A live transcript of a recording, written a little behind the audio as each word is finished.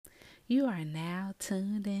You are now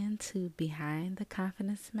tuned in to Behind the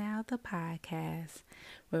Confident Smile, the podcast,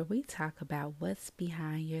 where we talk about what's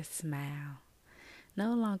behind your smile.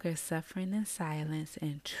 No longer suffering in silence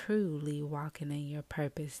and truly walking in your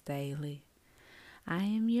purpose daily. I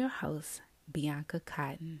am your host, Bianca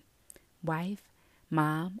Cotton, wife,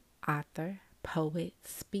 mom, author, poet,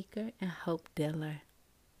 speaker, and hope dealer.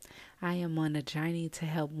 I am on a journey to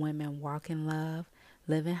help women walk in love,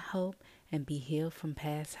 live in hope, and be healed from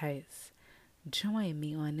past hurts. Join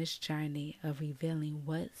me on this journey of revealing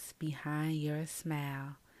what's behind your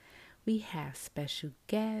smile. We have special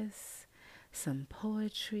guests, some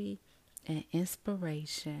poetry, and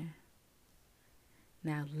inspiration.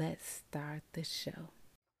 Now let's start the show.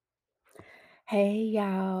 Hey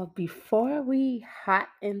y'all, before we hop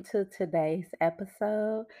into today's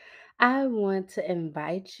episode, I want to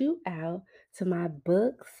invite you out to my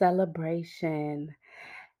book celebration.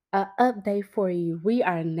 Update for you. We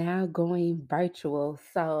are now going virtual.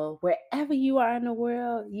 So, wherever you are in the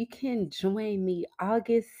world, you can join me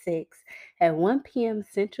August 6th at 1 p.m.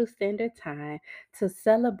 Central Standard Time to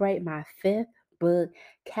celebrate my fifth book,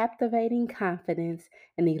 Captivating Confidence,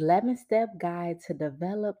 an 11-step guide to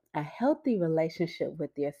develop a healthy relationship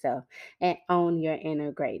with yourself and own your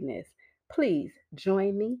inner greatness. Please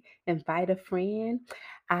join me, invite a friend.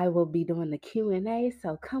 I will be doing the Q&A,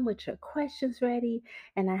 so come with your questions ready,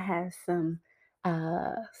 and I have some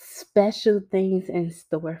special things in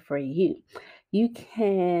store for you. You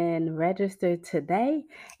can register today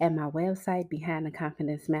at my website,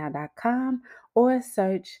 behindtheconfidentsmile.com, or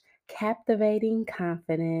search Captivating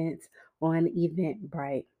Confidence on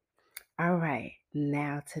Eventbrite. All right,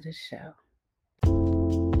 now to the show.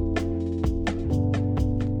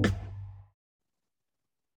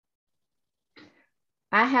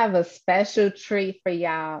 I have a special treat for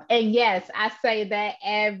y'all. And yes, I say that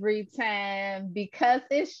every time because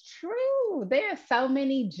it's true. There are so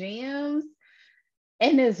many gems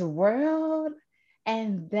in this world,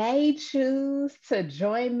 and they choose to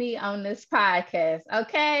join me on this podcast.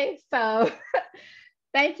 Okay. So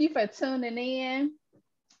thank you for tuning in.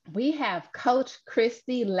 We have Coach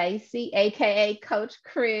Christy Lacey, aka Coach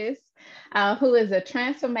Chris, who is a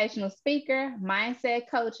transformational speaker, mindset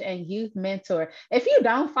coach, and youth mentor. If you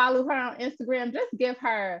don't follow her on Instagram, just give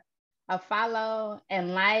her a follow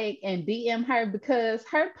and like and DM her because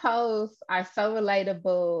her posts are so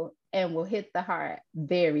relatable and will hit the heart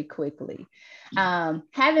very quickly.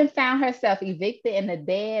 Having found herself evicted in the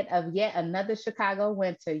dead of yet another Chicago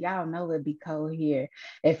winter, y'all know it'd be cold here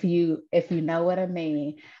if you know what I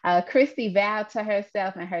mean. Christy vowed to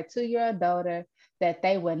herself and her 2-year-old daughter that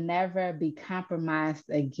they would never be compromised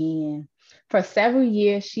again. For several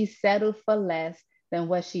years, she settled for less than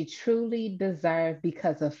what she truly deserved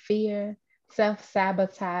because of fear, self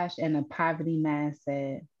sabotage, and a poverty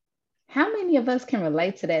mindset. How many of us can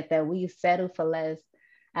relate to that? That we settle for less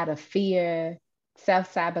out of fear,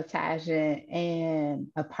 self sabotaging, and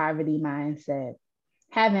a poverty mindset?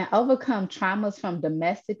 Having overcome traumas from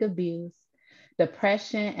domestic abuse,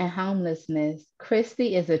 depression, and homelessness,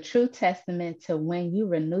 Christy is a true testament to when you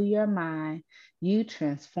renew your mind, you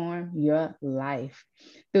transform your life.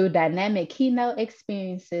 Through dynamic keynote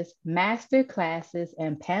experiences, master classes,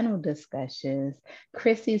 and panel discussions,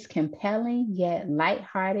 Christy's compelling yet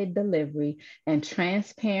lighthearted delivery and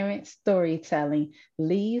transparent storytelling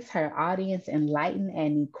leaves her audience enlightened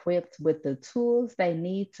and equipped with the tools they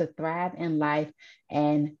need to thrive in life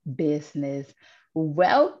and business.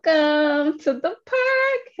 Welcome to the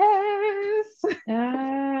podcast.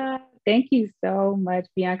 Thank you so much,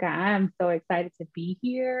 Bianca. I am so excited to be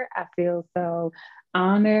here. I feel so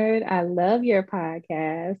honored. I love your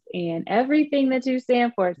podcast and everything that you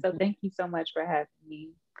stand for. So thank you so much for having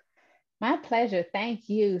me. My pleasure. Thank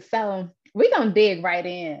you. So we're gonna dig right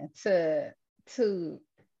in to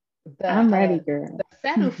I'm ready, the girl.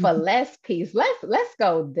 settle for less piece. Let's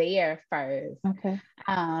go there first. Okay.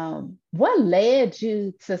 What led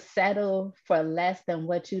you to settle for less than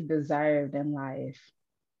what you deserved in life?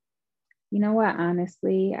 You know what?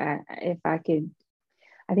 Honestly, if I could,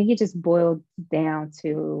 I think it just boiled down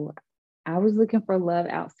to I was looking for love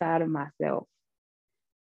outside of myself.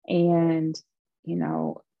 And, you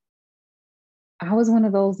know, I was one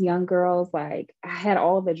of those young girls, like I had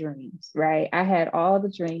all the dreams, right? I had all the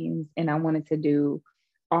dreams and I wanted to do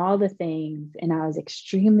all the things. And I was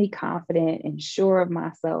extremely confident and sure of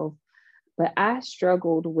myself. But I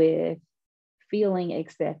struggled with feeling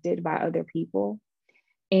accepted by other people.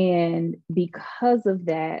 And because of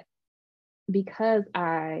that, because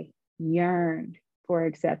I yearned for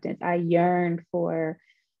acceptance, I yearned for,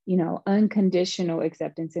 unconditional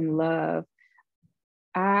acceptance and love,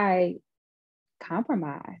 I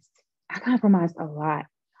compromised. I compromised a lot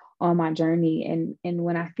on my journey. And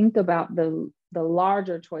when I think about the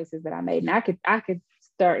larger choices that I made, and I could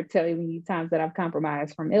start telling you times that I've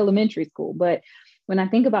compromised from elementary school, but when I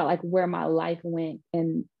think about like where my life went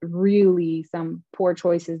and really some poor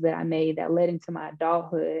choices that I made that led into my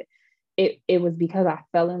adulthood, it was because I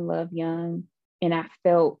fell in love young, and I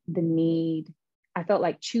felt the need. I felt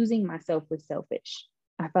like choosing myself was selfish.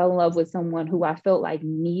 I fell in love with someone who I felt like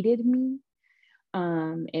needed me,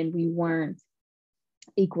 and we weren't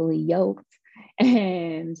equally yoked.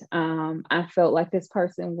 And I felt like this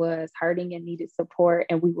person was hurting and needed support,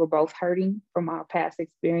 and we were both hurting from our past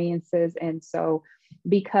experiences. And so,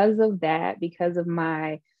 because of that, because of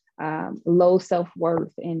my low self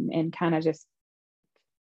worth and kind of just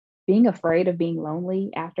being afraid of being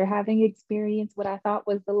lonely after having experienced what I thought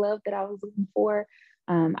was the love that I was looking for,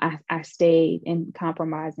 I stayed in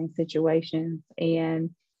compromising situations.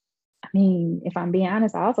 And I mean, if I'm being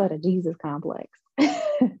honest, I also had a Jesus complex.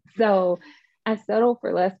 So I settled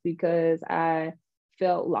for less because I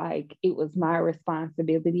felt like it was my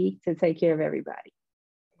responsibility to take care of everybody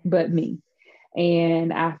but me.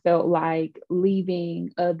 And I felt like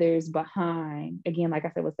leaving others behind, again, like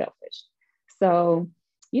I said, was selfish. So,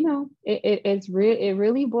 it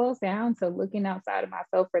really boils down to looking outside of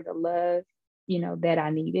myself for the love, that I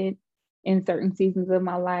needed in certain seasons of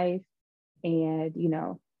my life. And,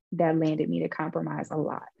 that landed me to compromise a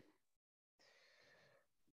lot.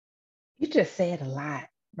 You just said a lot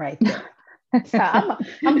right there. So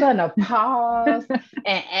I'm gonna pause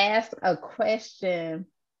and ask a question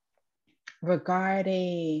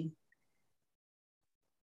regarding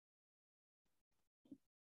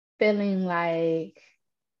feeling like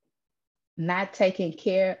not taking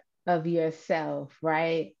care of yourself,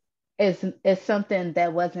 right? Is something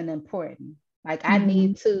that wasn't important. Like I Mm-hmm.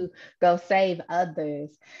 need to go save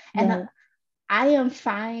others. And Right. I am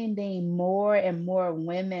finding more and more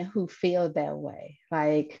women who feel that way.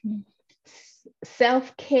 Like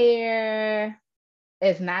self-care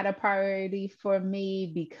is not a priority for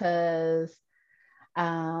me because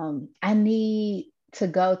I need to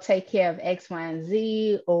go take care of X, Y, and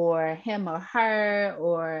Z, or him or her,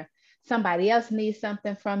 or somebody else needs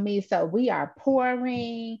something from me. So we are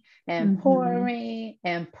pouring and Mm-hmm. pouring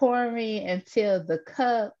and pouring until the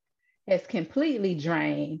cup is completely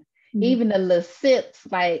drained. Yeah. Even the little sips,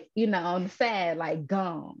 like, on the side, like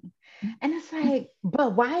gone. And it's like,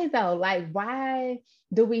 but why though? Like, why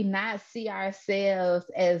do we not see ourselves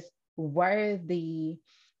as worthy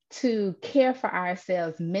to care for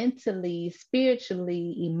ourselves mentally,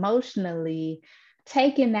 spiritually, emotionally,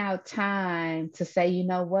 taking out time to say, you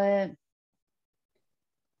know what?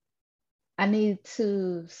 I need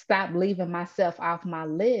to stop leaving myself off my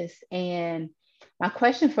list. And my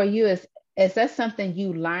question for you is that something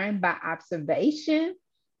you learned by observation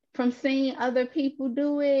from seeing other people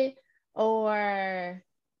do it? Or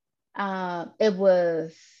it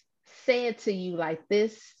was said to you like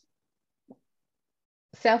this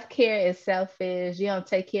self-care is selfish, you don't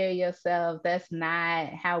take care of yourself, that's not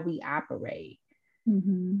how we operate?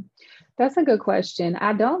 Mm-hmm. That's a good question.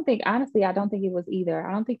 I don't think, honestly, I don't think it was either.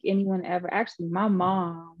 I don't think anyone ever, actually, my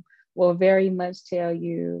mom will very much tell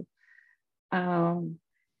you, um,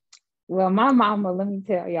 well, my mama, let me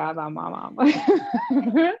tell y'all about my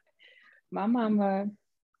mama. My mama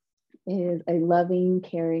is a loving,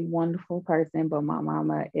 caring, wonderful person, but my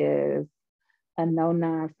mama is a no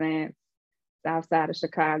nonsense, south side of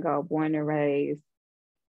Chicago, born and raised.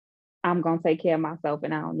 I'm gonna take care of myself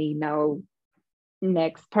and I don't need no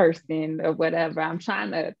next person or whatever. I'm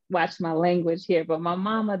trying to watch my language here, but my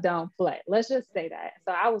mama don't play. Let's just say that.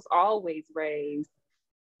 So I was always raised,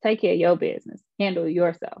 take care of your business, handle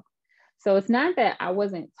yourself. So it's not that I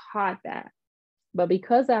wasn't taught that, but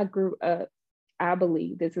because I grew up, I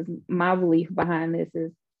believe this is my belief behind this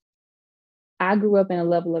is I grew up in a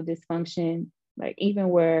level of dysfunction, like even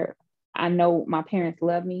where I know my parents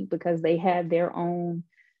love me because they had their own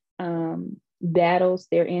battles,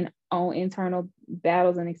 their own internal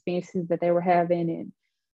battles and experiences that they were having.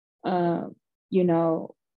 And, you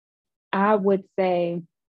know, I would say,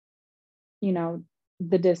 you know,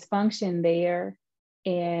 the dysfunction there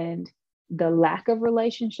and the lack of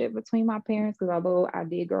relationship between my parents, because although I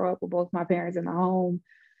did grow up with both my parents in the home,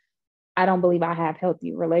 I don't believe I have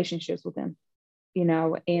healthy relationships with them,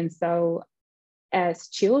 And so as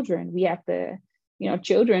children, we have to,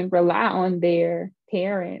 children rely on their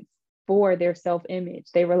parents for their self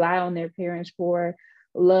image. They rely on their parents for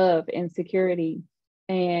love and security.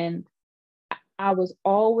 And I was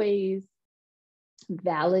always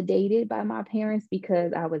validated by my parents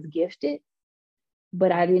because I was gifted,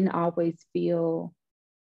 but I didn't always feel,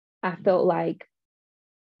 I felt like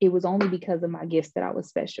it was only because of my gifts that I was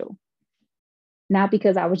special, not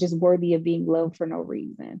because I was just worthy of being loved for no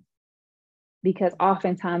reason. Because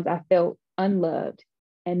oftentimes I felt unloved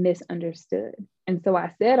and misunderstood. And so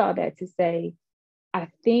I said all that to say, I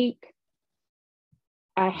think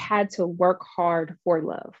I had to work hard for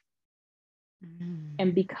love.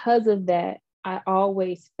 And because of that, I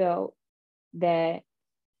always felt that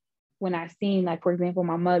when I seen, like, for example,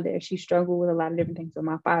 my mother, she struggled with a lot of different things with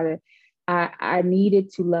my father. I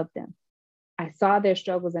needed to love them. I saw their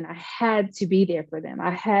struggles and I had to be there for them.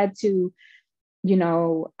 I had to, you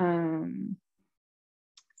know,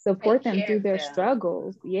 support them through their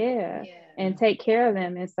struggles. Yeah. And take care of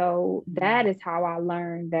them. And so that is how I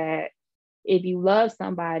learned that if you love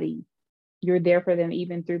somebody, you're there for them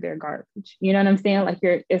even through their garbage. You know what I'm saying? Like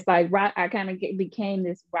it's like, right, I kind of became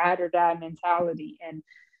this ride or die mentality. And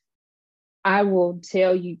I will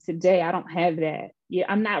tell you today, I don't have that. Yeah,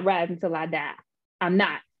 I'm not riding till I die. I'm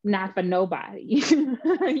not for nobody. You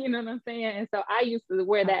know what I'm saying? And so I used to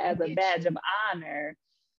wear that as a badge of honor,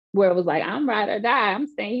 where it was like, I'm ride or die. I'm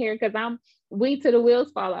staying here because I'm weak till the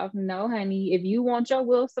wheels fall off. No, honey, if you want your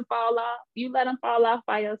wheels to fall off, you let them fall off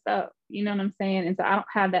by yourself. You know what I'm saying? And so I don't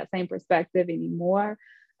have that same perspective anymore.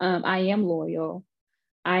 I am loyal.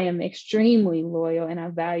 I am extremely loyal and I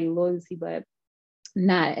value loyalty, but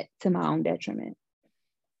not to my own detriment.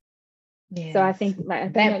 Yes. So I think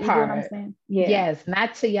like that part. What I'm saying? Yeah. Yes,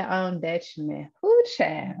 not to your own detriment. Ooh,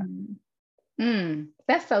 child.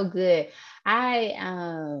 That's so good. I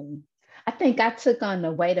think I took on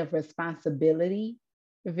the weight of responsibility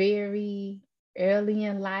very early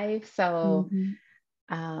in life. So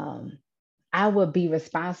I would be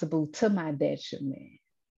responsible to my detriment.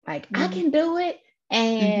 Like, I can do it.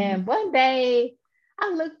 And one day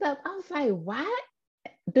I looked up, I was like, why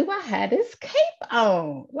do I have this cape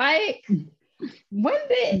on? Like, when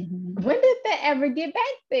did that ever get back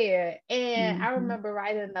there? And I remember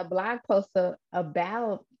writing a blog post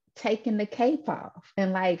about taking the cape off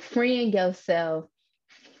and like freeing yourself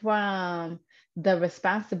from the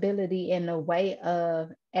responsibility and the weight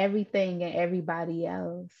of everything and everybody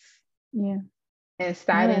else. Yeah. And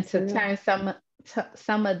starting to turn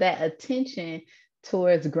some of that attention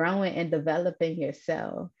towards growing and developing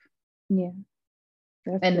yourself. Yeah.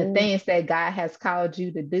 And the things that God has called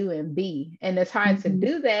you to do and be. And it's hard to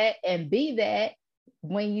do that and be that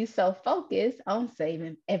when you so focused on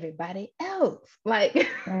saving everybody else. Like,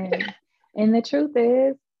 right. And the truth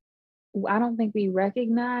is, I don't think we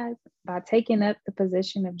recognize by taking up the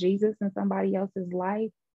position of Jesus in somebody else's life,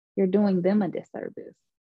 you're doing them a disservice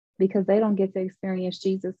because they don't get to experience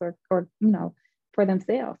Jesus or for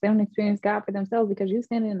themselves. They don't experience God for themselves because you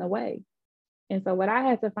stand in the way. And so what I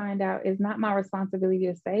had to find out is not my responsibility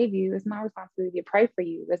to save you. It's my responsibility to pray for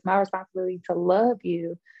you. It's my responsibility to love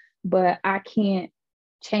you, but I can't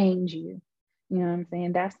change you. You know what I'm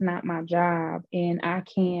saying? That's not my job. And I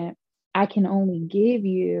can only give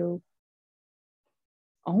you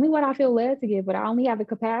only what I feel led to give, but I only have the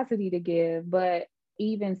capacity to give. But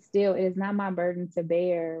even still, it is not my burden to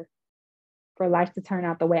bear for life to turn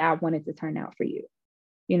out the way I want it to turn out for you.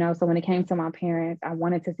 So when it came to my parents, I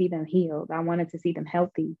wanted to see them healed. I wanted to see them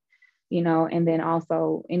healthy, and then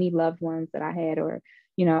also any loved ones that I had, or,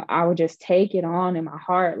 I would just take it on in my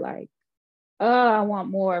heart, like, oh, I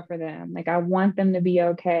want more for them. Like, I want them to be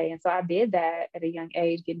okay. And so I did that at a young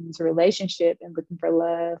age, getting into a relationship and looking for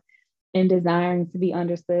love and desiring to be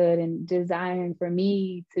understood and desiring for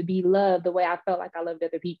me to be loved the way I felt like I loved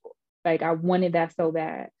other people. Like, I wanted that so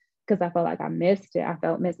bad because I felt like I missed it. I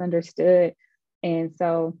felt misunderstood. And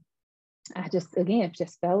so I just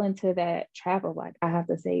fell into that trap of like, I have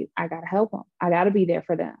to say, I got to help them. I got to be there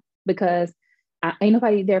for them because ain't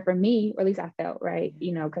nobody there for me, or at least I felt, right?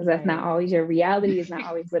 Because that's not always your reality. It's not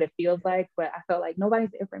always what it feels like, but I felt like nobody's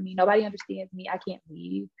there for me. Nobody understands me. I can't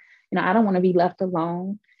leave. I don't want to be left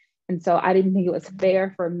alone. And so I didn't think it was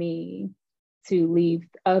fair for me to leave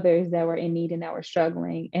others that were in need and that were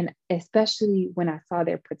struggling. And especially when I saw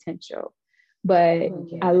their potential. But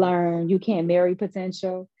I learned you can't marry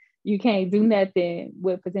potential. You can't do nothing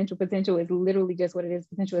with potential. Potential is literally just what it is.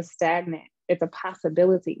 Potential is stagnant. It's a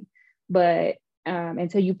possibility. But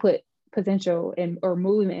until you put potential or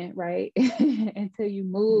movement, right? Until you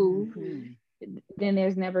move, then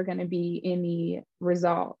there's never going to be any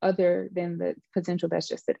result other than the potential that's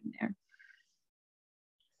just sitting there.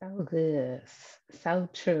 So good. So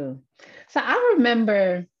true. So I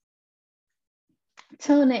remember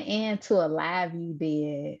tuning in to a live you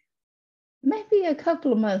did maybe a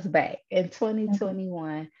couple of months back in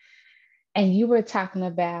 2021. And you were talking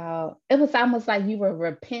about, it was almost like you were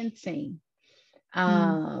repenting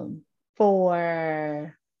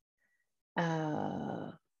for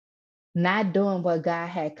not doing what God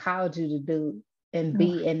had called you to do and Oh,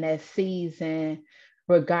 be in that season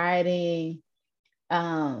regarding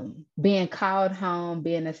being called home,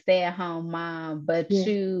 being a stay-at-home mom, but yeah.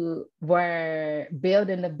 you were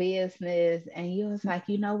building a business and you was like,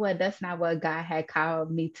 you know what, that's not what God had called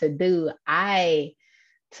me to do. I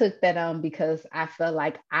took that on because I felt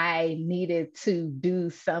like I needed to do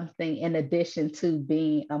something in addition to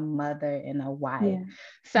being a mother and a wife. Yeah.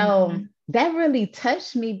 So Mm-hmm. that really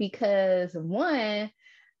touched me because one,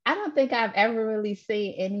 I don't think I've ever really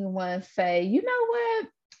seen anyone say, you know what,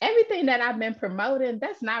 everything that I've been promoting,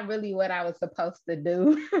 that's not really what I was supposed to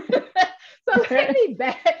do. So let me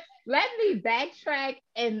backtrack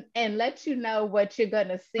and let you know what you're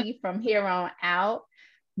gonna see from here on out.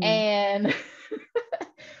 Yeah. And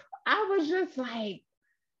I was just like,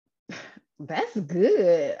 that's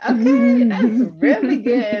good. Okay, that's really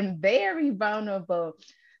good and very vulnerable.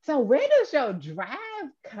 So where does your drive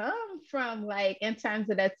come from, like in terms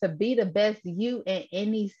of that, to be the best you in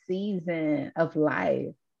any season of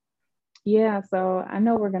life? Yeah, so I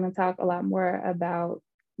know we're going to talk a lot more about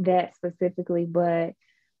that specifically, but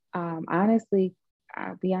honestly,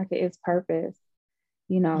 Bianca, is purpose.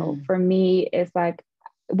 Mm, For me, it's like,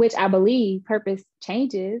 which I believe purpose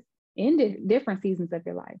changes in different seasons of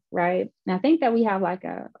your life, right? And I think that we have like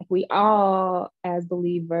we all as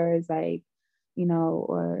believers, like,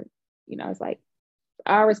 or, it's like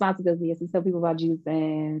our responsibility is to tell people about Jesus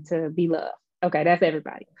and to be loved. Okay, that's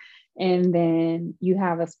everybody. And then you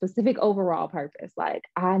have a specific overall purpose. Like,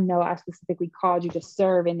 I know I specifically called you to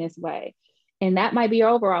serve in this way. And that might be your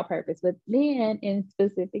overall purpose. But then in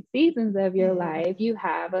specific seasons of your yeah. life, you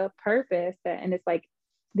have a purpose and it's like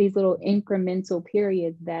these little incremental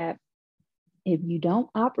periods that if you don't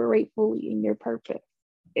operate fully in your purpose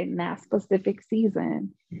in that specific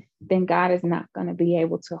season, then God is not going to be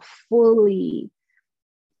able to fully,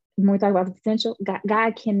 when we talk about the potential,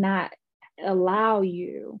 God cannot allow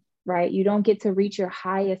you, right? You don't get to reach your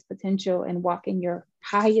highest potential and walk in your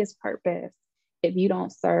highest purpose if you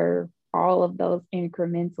don't serve all of those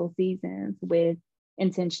incremental seasons with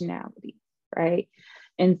intentionality, right?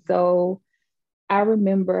 And so I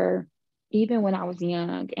remember even when I was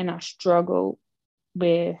young and I struggled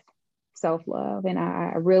with self love, and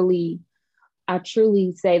I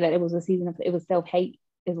truly say that it was a season of, it was self hate,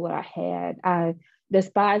 is what I had. I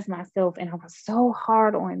despised myself and I was so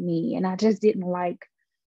hard on me and I just didn't like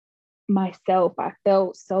myself. I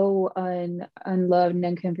felt so unloved and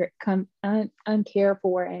uncared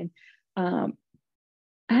for. And um,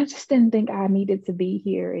 I just didn't think I needed to be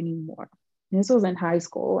here anymore. This was in high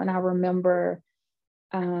school. And I remember,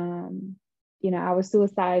 um, I was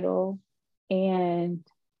suicidal. And,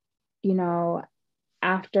 you know,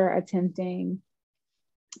 after attempting,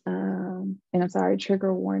 and I'm sorry,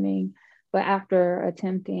 trigger warning, but after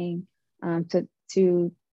attempting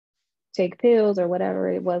to take pills or whatever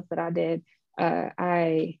it was that I did,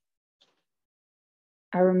 I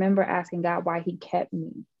remember asking God why He kept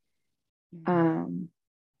me, Mm, um,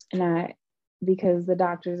 and because the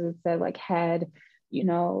doctors had said like had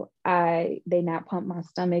they not pumped my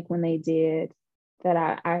stomach when they did,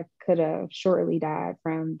 that I could have shortly died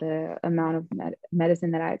from the amount of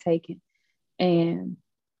medicine that I had taken. And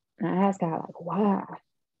I asked God, like,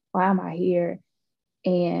 why am I here?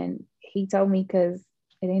 And He told me, because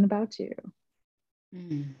it ain't about you.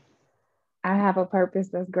 mm, I have a purpose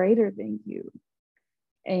that's greater than you.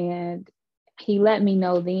 And He let me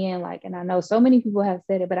know then, like, and I know so many people have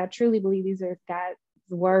said it, but I truly believe these are God's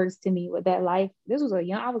words to me, with that life. I was a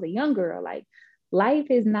young girl. Like,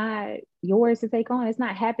 life is not yours to take on. It's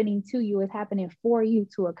not happening to you. It's happening for you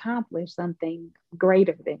to accomplish something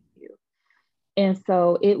greater than you. And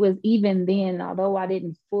so it was, even then, although I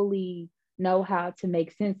didn't fully know how to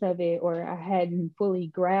make sense of it, or I hadn't fully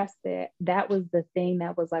grasped it, that was the thing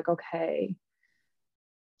that was like, okay,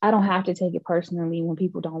 I don't have to take it personally when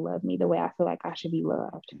people don't love me the way I feel like I should be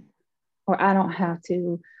loved. Or I don't have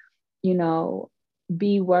to, you know,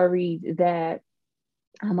 be worried that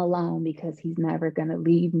I'm alone, because He's never going to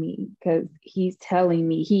leave me, because He's telling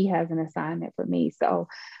me He has an assignment for me. So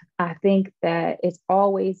I think that it's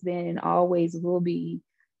always been and always will be,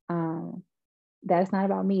 um, that's not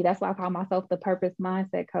about me. That's why I call myself the purpose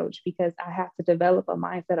mindset coach, because I have to develop a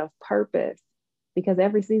mindset of purpose, because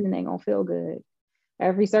every season ain't going to feel good.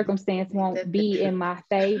 Every circumstance ain't won't that the be in truth? my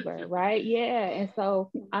favor, right? Yeah. And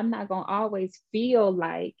so I'm not going to always feel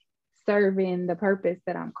like serving the purpose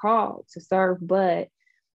that I'm called to serve, but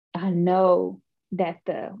I know that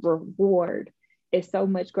the reward is so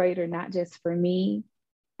much greater, not just for me,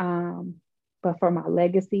 um, but for my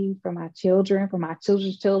legacy, for my children, for my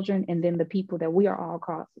children's children, and then the people that we are all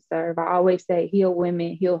called to serve. I always say heal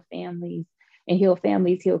women, heal families, and heal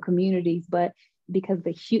families, heal communities. But because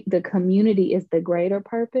the community is the greater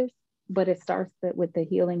purpose, but it starts with the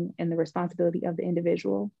healing and the responsibility of the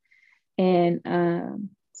individual. And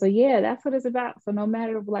so yeah, that's what it's about. So no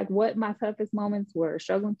matter like what my toughest moments were,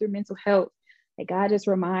 struggling through mental health, like God just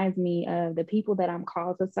reminds me of the people that I'm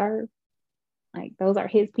called to serve. Like those are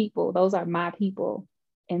his people, those are my people.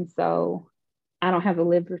 And so I don't have the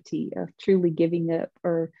liberty of truly giving up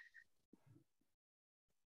or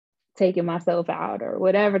taking myself out or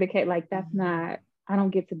whatever the case. Like that's not, I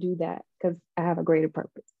don't get to do that because I have a greater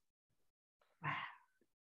purpose. Wow.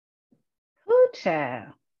 Ooh,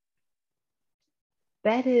 child.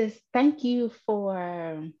 Thank you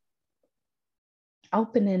for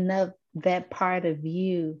opening up that part of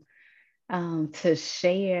you to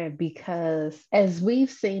share, because as we've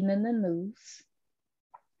seen in the news,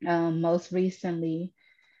 most recently,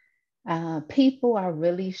 people are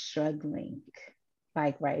really struggling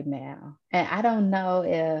like right now. And I don't know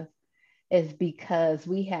if it's because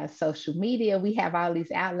we have social media, we have all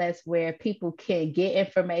these outlets where people can get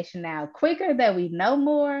information out quicker that we know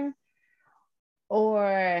more,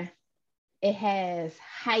 or it has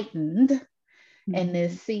heightened in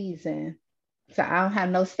this season. So I don't have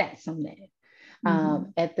no stats on that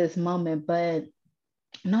at this moment, but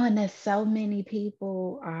knowing that so many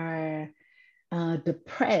people are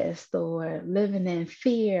depressed or living in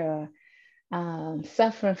fear,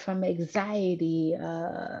 suffering from anxiety,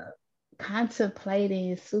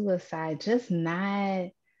 contemplating suicide, just not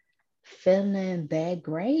feeling that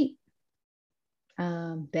great,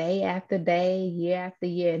 day after day, year after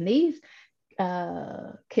year. And these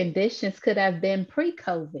conditions could have been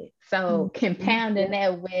pre-COVID. So compounding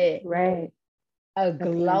that with a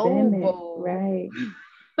global, right?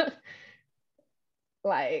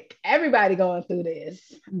 Like everybody going through this.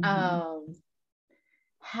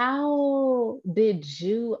 How did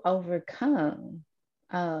you overcome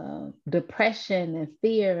depression and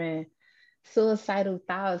fear and suicidal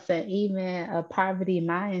thoughts and even a poverty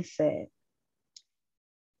mindset?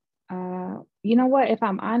 You know what? If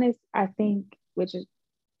I'm honest, I think, which is,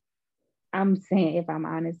 I'm saying if I'm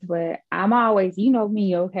honest, but I'm always, you know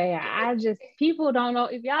me, okay? I just, people don't know,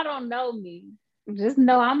 if y'all don't know me, just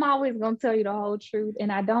know I'm always going to tell you the whole truth.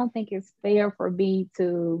 And I don't think it's fair for me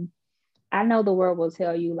to, I know the world will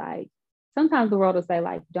tell you, like, sometimes the world will say,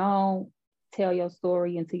 like, don't tell your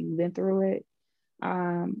story until you've been through it.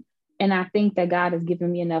 And I think that God has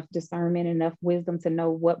given me enough discernment, enough wisdom to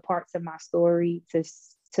know what parts of my story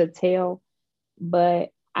to tell. But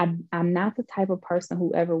I'm not the type of person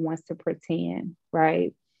who ever wants to pretend,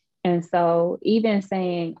 right? And so even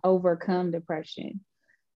saying overcome depression,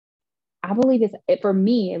 I believe for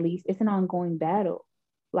me at least, it's an ongoing battle.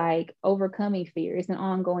 Like overcoming fear, it's an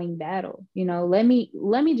ongoing battle. You know, let me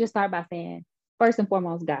just start by saying, first and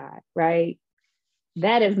foremost, God, right?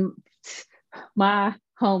 That is my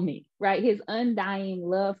homie, right? His undying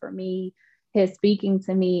love for me, his speaking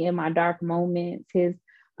to me in my dark moments, his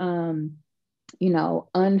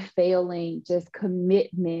unfailing just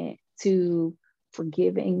commitment to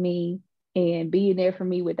forgiving me and being there for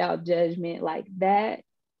me without judgment, like that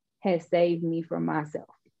has saved me from myself.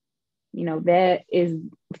 You know, that is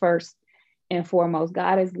first and foremost.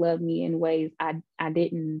 God has loved me in ways I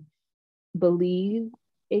didn't believe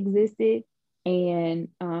existed. And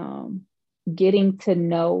getting to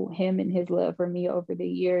know him and his love for me over the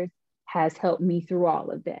years has helped me through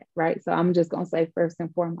all of that, right? So I'm just going to say first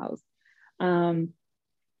and foremost.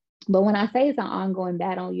 But when I say it's an ongoing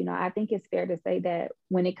battle, you know, I think it's fair to say that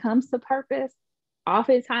when it comes to purpose,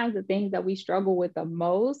 oftentimes the things that we struggle with the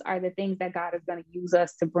most are the things that God is going to use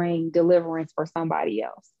us to bring deliverance for somebody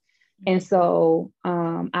else. And so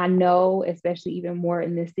I know, especially even more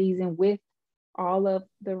in this season with all of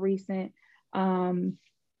the recent, the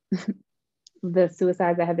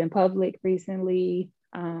suicides that have been public recently,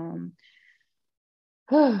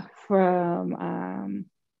 from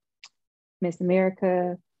Miss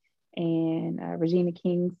America and Regina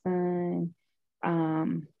King's son,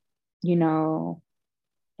 you know,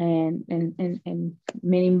 and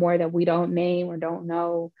many more that we don't name or don't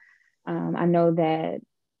know. I know that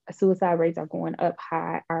suicide rates are going up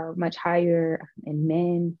are much higher in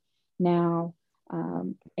men now,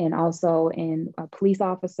 and also in police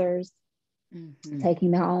officers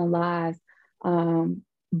taking their own lives.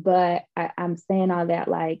 But I'm saying all that,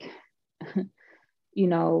 like, you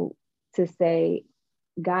know, to say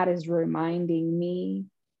God is reminding me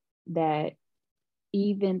that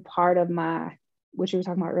even part of what you were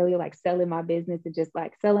talking about earlier, like selling my business and just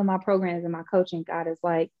like selling my programs and my coaching, God is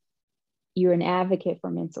like, you're an advocate for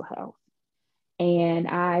mental health. And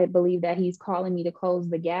I believe that he's calling me to close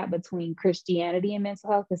the gap between Christianity and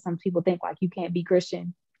mental health, because some people think like you can't be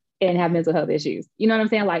Christian and have mental health issues. You know what I'm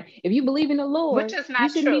saying? Like if you believe in the Which Lord, is you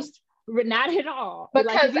not shouldn't true. be, not at all. Like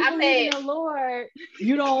Because if you I believe in mean, the Lord,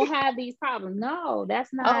 you don't have these problems. No, that's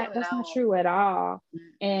oh not no. true at all.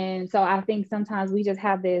 And so I think sometimes we just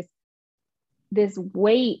have this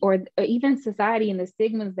weight, or even society and the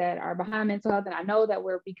stigmas that are behind mental health. And I know that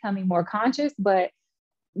we're becoming more conscious, but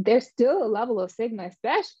there's still a level of stigma,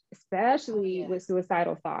 especially with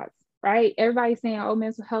suicidal thoughts, right? Everybody's saying, oh,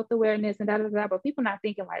 mental health awareness and da da da, but people not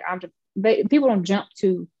thinking like people don't jump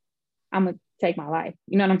to, I'm gonna take my life.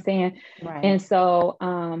 You know what I'm saying? Right. And so,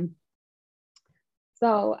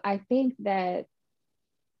 so I think that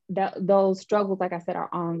those struggles, like I said, are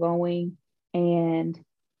ongoing. And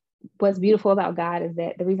what's beautiful about God is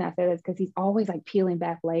that the reason I say that is because he's always like peeling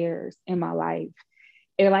back layers in my life.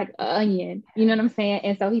 They're like an onion, you know what I'm saying?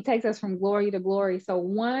 And so he takes us from glory to glory. So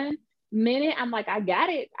one minute I'm like, I got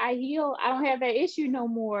it, I heal, I don't have that issue no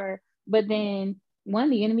more. But then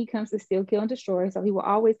the enemy comes to steal, kill, and destroy. So he will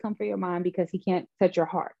always come for your mind because he can't touch your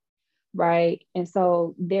heart, right? And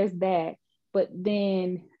so there's that. But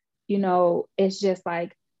then, it's just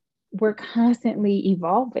like we're constantly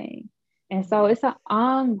evolving. And so it's an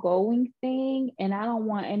ongoing thing. And I don't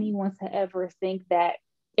want anyone to ever think that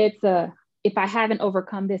if I haven't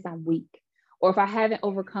overcome this, I'm weak. Or if I haven't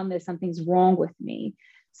overcome this, something's wrong with me.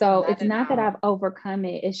 So it's not that I've overcome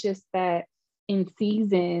it. It's just that in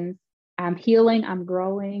seasons, I'm healing, I'm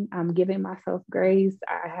growing, I'm giving myself grace.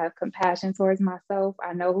 I have compassion towards myself.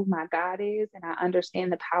 I know who my God is, and I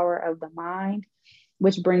understand the power of the mind,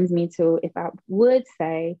 which brings me to, if I would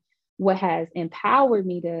say, what has empowered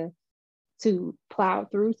me to plow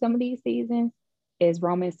through some of these seasons is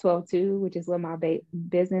Romans 12:2, which is what my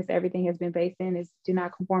business, everything has been based in, is do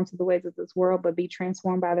not conform to the ways of this world, but be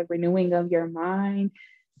transformed by the renewing of your mind.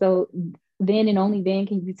 So then and only then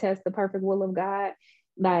can you test the perfect will of God.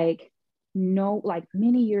 Like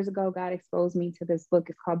many years ago, God exposed me to this book.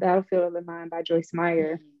 It's called Battlefield of the Mind by Joyce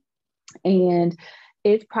Meyer. And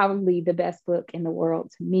it's probably the best book in the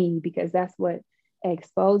world to me, because that's what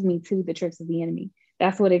exposed me to the tricks of the enemy.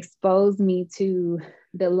 That's what exposed me to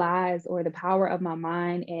the lies or the power of my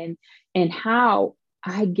mind, and how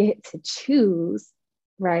I get to choose,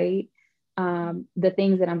 right? The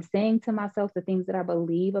things that I'm saying to myself, the things that I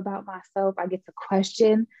believe about myself. I get to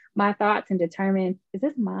question my thoughts and determine, is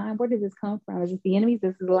this mine? Where did this come from? Is this the enemy's?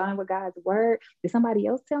 This is aligned with God's word? Did somebody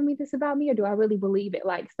else tell me this about me, or do I really believe it?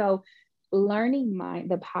 So learning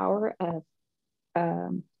the power of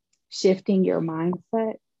shifting your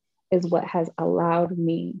mindset is what has allowed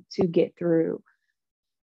me to get through,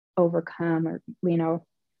 overcome, or,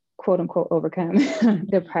 quote unquote, overcome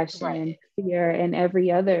depression, right, fear, and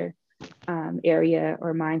every other area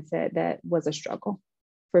or mindset that was a struggle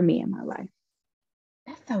for me in my life.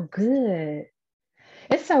 That's so good.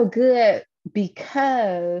 It's so good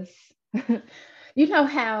because you know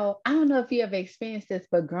how, I don't know if you ever experienced this,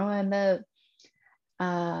 but growing up,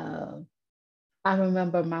 I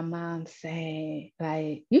remember my mom saying,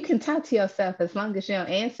 like, you can talk to yourself as long as you don't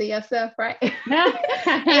answer yourself, right?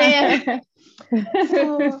 And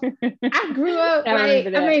so I grew up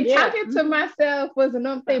talking to myself was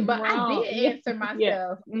another thing, but I did answer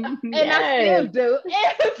myself. And I still do.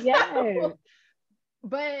 So,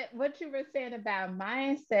 but what you were saying about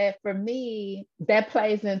mindset, for me, that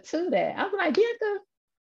plays into that. I was like, Bianca,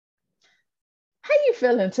 how you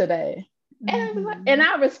feeling today? And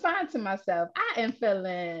I respond to myself, I am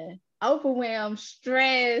feeling overwhelmed,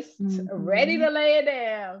 stressed, ready to lay it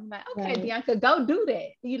down. Like, okay, right, Bianca, go do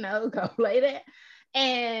that, go lay that.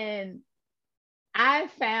 And I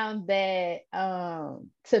found that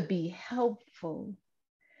to be helpful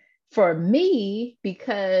for me,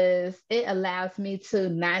 because it allows me to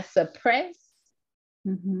not suppress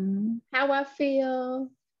how I feel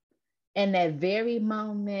in that very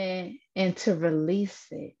moment, and to release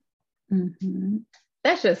it.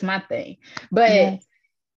 That's just my thing. But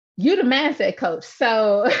you the mindset coach,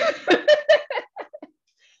 so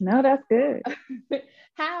no, that's good.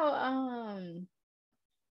 How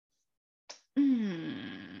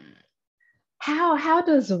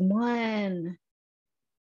does one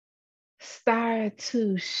start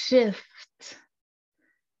to shift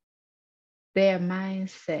their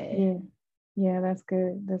mindset? Yeah, that's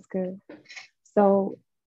good. That's good. So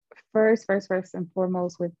first and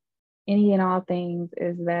foremost, with any and all things,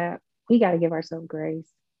 is that we got to give ourselves grace.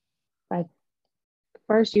 Like,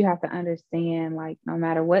 first you have to understand, like, no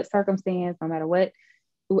matter what circumstance, no matter what,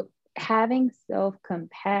 having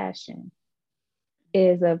self-compassion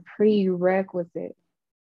is a prerequisite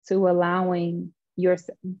to allowing your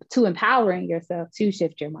to empowering yourself to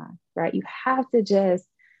shift your mind, right? You have to just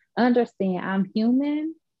understand I'm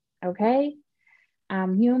human, okay?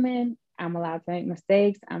 I'm human. I'm allowed to make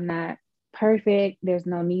mistakes. I'm not perfect. There's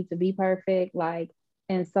no need to be perfect. Like,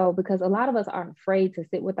 and so because a lot of us are afraid to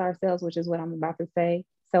sit with ourselves, which is what I'm about to say.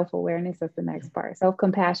 Self-awareness is the next part.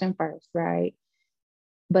 Self-compassion first, right?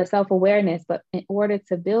 But self-awareness, but in order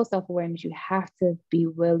to build self-awareness, you have to be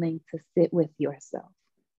willing to sit with yourself.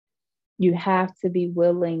 You have to be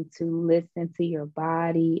willing to listen to your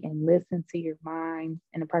body and listen to your mind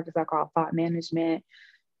in a practice I call thought management.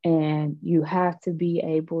 And you have to be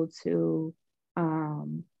able to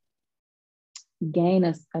gain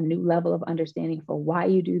a new level of understanding for why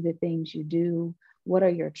you do the things you do. What are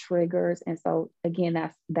your triggers? And so again,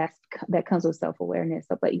 that comes with self-awareness.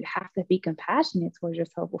 So, but you have to be compassionate towards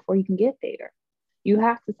yourself before you can get there. You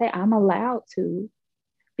have to say, I'm allowed to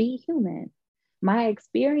be human. My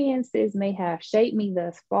experiences may have shaped me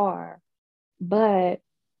thus far, but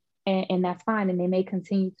and that's fine, and they may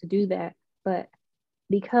continue to do that. But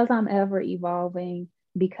because I'm ever evolving,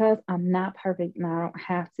 because I'm not perfect and I don't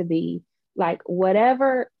have to be, like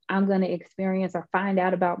whatever I'm going to experience or find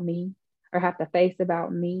out about me or have to face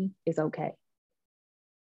about me is okay.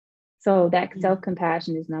 So that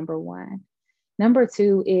self-compassion is number one. Number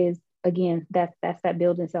two is, again, that's that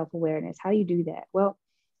building self-awareness. How do you do that? Well,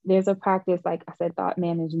 there's a practice, like I said, thought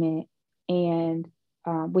management, and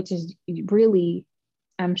which is really,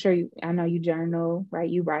 I'm sure I know you journal, right?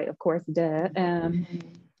 You write, of course, duh.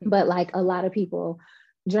 But like a lot of people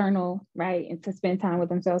journal, right? And to spend time with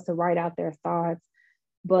themselves, to write out their thoughts.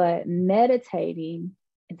 But meditating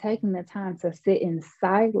and taking the time to sit in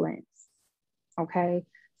silence, okay?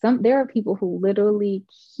 There are people who literally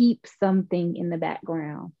keep something in the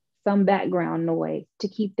background, some background noise to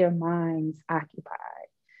keep their minds occupied.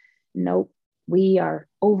 Nope. We are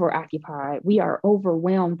overoccupied. We are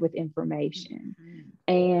overwhelmed with information.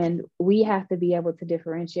 And we have to be able to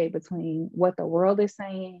differentiate between what the world is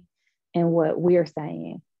saying and what we're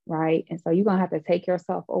saying, right? And so you're going to have to take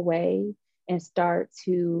yourself away and start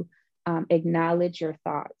to acknowledge your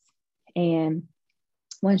thoughts. And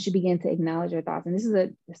once you begin to acknowledge your thoughts, and this is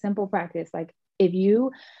a simple practice, like if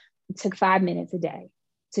you took 5 minutes a day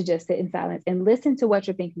to just sit in silence and listen to what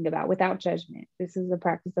you're thinking about without judgment. This is a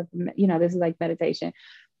practice of, this is like meditation.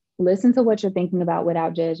 Listen to what you're thinking about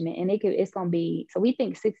without judgment. And it's going to be, so we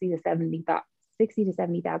think 60 to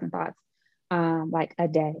 70,000 thoughts like a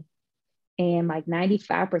day. And like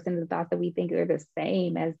 95% of the thoughts that we think are the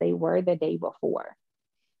same as they were the day before.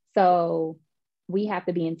 So we have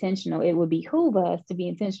to be intentional. It would behoove us to be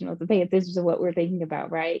intentional, to pay attention to what we're thinking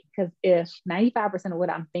about, right? Because if 95% of what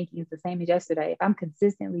I'm thinking is the same as yesterday, if I'm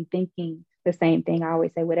consistently thinking the same thing, I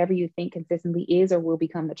always say, whatever you think consistently is or will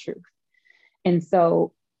become the truth. And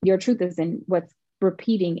so your truth is in what's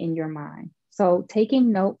repeating in your mind. So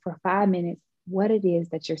taking note for 5 minutes, what it is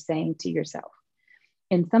that you're saying to yourself.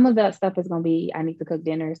 And some of that stuff is going to be, I need to cook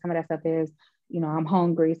dinner. Some of that stuff is, I'm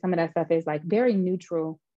hungry. Some of that stuff is like very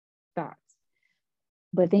neutral thoughts.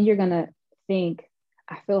 But then you're going to think,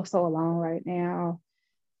 I feel so alone right now.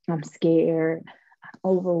 I'm scared, I'm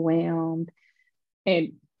overwhelmed,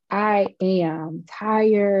 and I am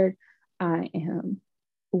tired. I am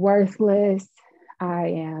worthless. I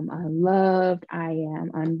am unloved. I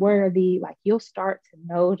am unworthy. Like you'll start to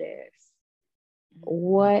notice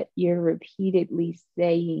what you're repeatedly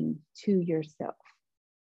saying to yourself.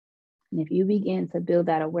 And if you begin to build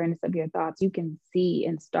that awareness of your thoughts, you can see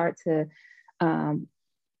and start to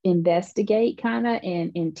investigate kind of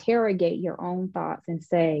and interrogate your own thoughts and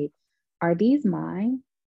say, are these mine?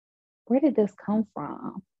 Where did this come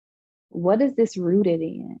from? What is this rooted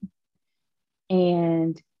in?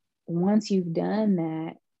 And once you've done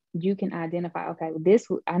that, you can identify, okay,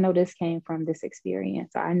 I know this came from this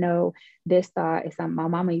experience. I know this thought is something my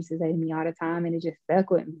mama used to say to me all the time, and it just stuck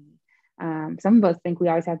with me. Some of us think we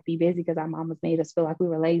always have to be busy because our mamas made us feel like we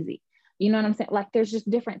were lazy. You know what I'm saying? Like there's just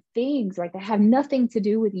different things, right, that have nothing to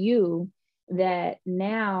do with you that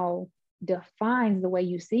now defines the way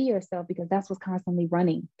you see yourself, because that's what's constantly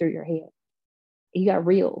running through your head. You got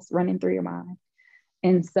reels running through your mind.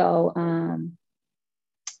 And so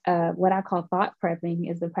what I call thought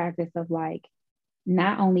prepping is the practice of like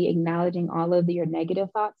not only acknowledging all of your negative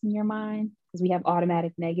thoughts in your mind, because we have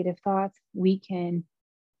automatic negative thoughts, we can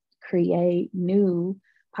create new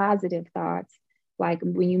positive thoughts. Like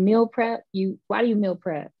when you meal prep, why do you meal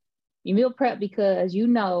prep? You meal prep because you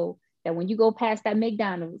know that when you go past that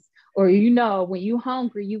McDonald's, or when you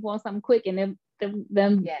hungry, you want something quick, and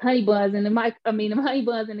them honey buns in the honey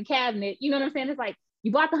buns in the cabinet. You know what I'm saying? It's like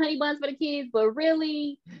You bought the honey buns for the kids, but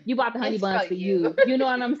really you bought the honey It's buns for for you. you. You know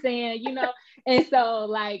what I'm saying? And so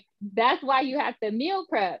like that's why you have to meal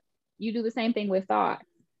prep. You do the same thing with thought.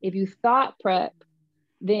 If you thought prep,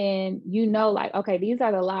 then like, okay, these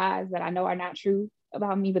are the lies that I know are not true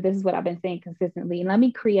about me, but this is what I've been saying consistently. And let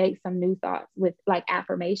me create some new thoughts with like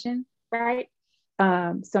affirmation, right?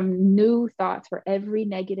 Some new thoughts for every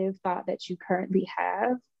negative thought that you currently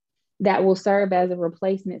have that will serve as a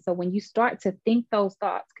replacement. So when you start to think those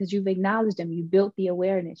thoughts, because you've acknowledged them, you built the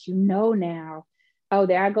awareness, now, oh,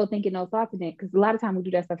 there I go thinking those thoughts again. Because a lot of time we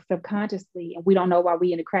do that stuff subconsciously and we don't know why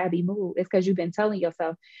we in a crabby mood. It's because you've been telling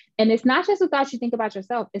yourself. And it's not just the thoughts you think about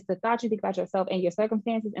yourself, it's the thoughts you think about yourself and your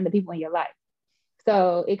circumstances and the people in your life.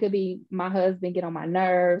 So it could be my husband get on my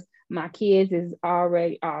nerves, my kids is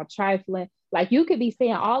already trifling. Like you could be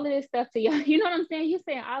saying all of this stuff to you. You know what I'm saying? You're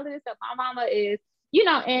saying all of this stuff. My mama is,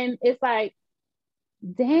 and it's like,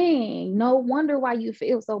 dang, no wonder why you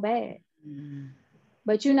feel so bad.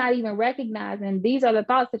 But you're not even recognizing these are the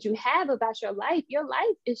thoughts that you have about your life. Your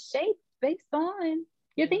life is shaped based on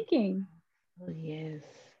your thinking. Oh, yes.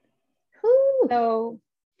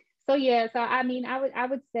 So yeah, so I mean, I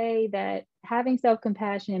would say that having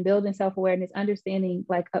self-compassion and building self-awareness, understanding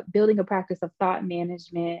like building a practice of thought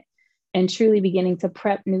management and truly beginning to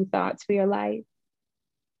prep new thoughts for your life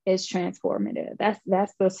is transformative.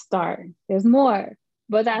 That's the start. There's more,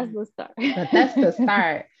 but that's the start. But that's the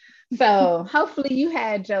start. So hopefully you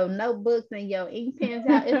had your notebooks and your ink pens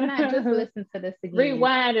out. If not, just listen to this again.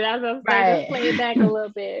 Rewind it. I was gonna say, right. Just play it back a little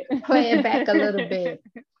bit. Play it back a little bit.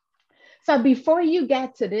 So before you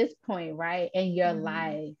got to this point, right, in your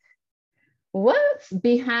life, what's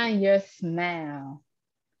behind your smile?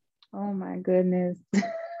 Oh my goodness.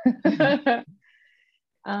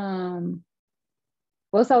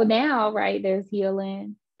 Well, so now, right, there's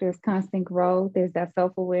healing, there's constant growth, there's that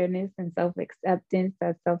self-awareness and self-acceptance,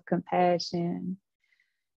 that self-compassion.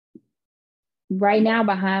 Right now,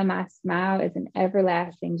 behind my smile is an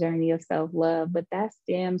everlasting journey of self-love, but that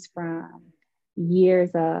stems from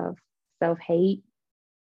years of self-hate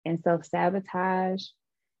and self-sabotage.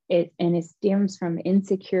 It stems from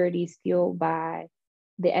insecurities fueled by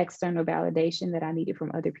the external validation that I needed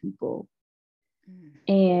from other people.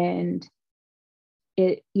 And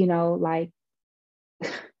it, like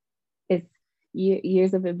it's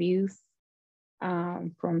years of abuse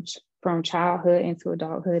from childhood into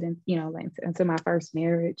adulthood and, like into my first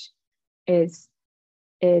marriage. It's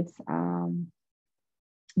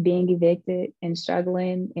being evicted and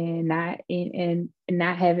struggling and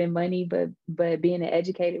not having money, but being an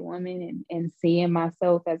educated woman and seeing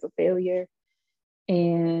myself as a failure.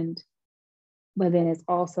 But then it's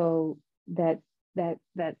also that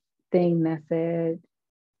thing that said,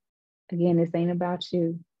 again, this ain't about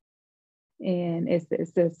you. And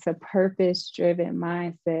it's a purpose-driven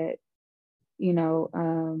mindset,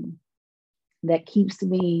 that keeps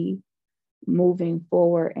me moving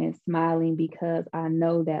forward and smiling, because I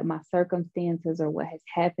know that my circumstances or what has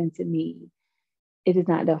happened to me, it does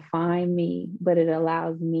not define me, but it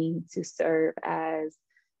allows me to serve as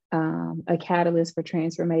a catalyst for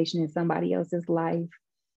transformation in somebody else's life.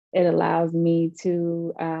 It allows me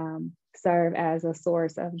to serve as a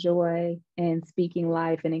source of joy and speaking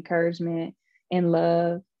life and encouragement and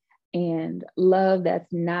love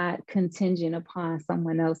that's not contingent upon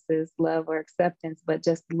someone else's love or acceptance, but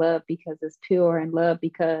just love because it's pure and love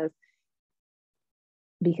because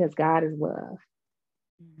God is love.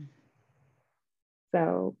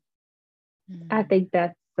 So I think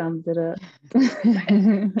that sums it up.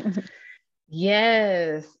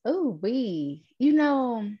 Yes. Oh,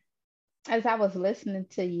 as I was listening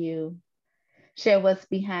to you share what's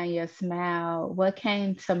behind your smile, what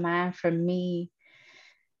came to mind for me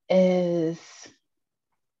is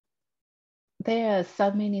there are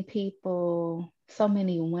so many people, so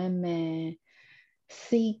many women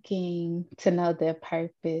seeking to know their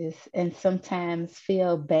purpose and sometimes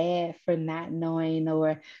feel bad for not knowing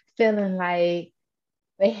or feeling like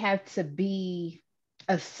they have to be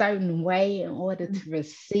a certain way in order to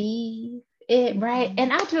receive it, right?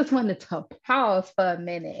 And I just wanted to pause for a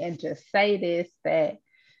minute and just say this, that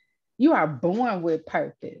you are born with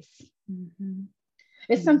purpose.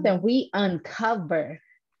 It's something we uncover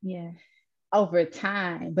over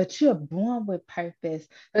time, but you're born with purpose.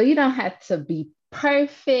 So you don't have to be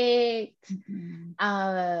perfect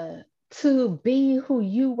to be who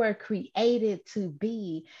you were created to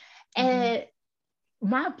be. And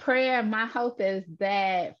my prayer, my hope is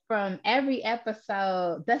that from every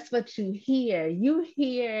episode, that's what you hear. You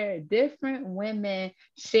hear different women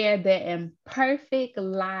share their imperfect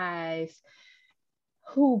lives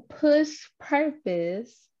who push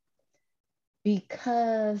purpose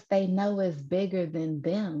because they know it's bigger than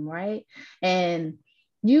them, right? And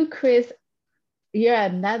you, Chris, you're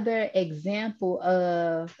another example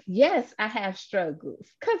of, yes, I have struggles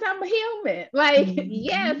because I'm human. Like,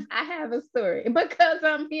 yes, Mhm. I have a story because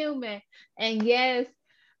I'm human. And yes,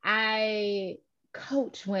 I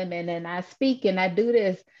coach women and I speak and I do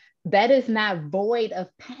this. That is not void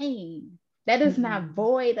of pain. That is not Mhm.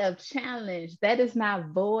 void of challenge. That is not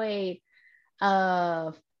void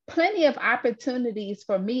of plenty of opportunities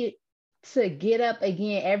for me to get up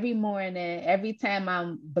again every morning, every time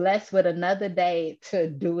I'm blessed with another day, to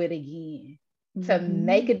do it again, to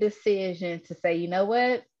make Mhm. a decision to say, you know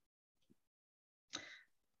what?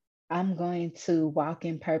 I'm going to walk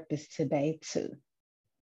in purpose today too.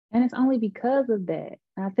 And it's only because of that.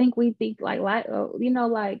 I think we think like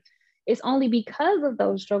it's only because of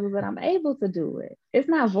those struggles that I'm able to do it. It's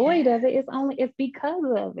not void Yeah. of it. It's because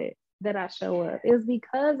of it that I show up. It's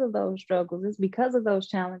because of those struggles. It's because of those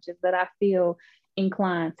challenges that I feel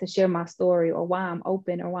inclined to share my story, or why I'm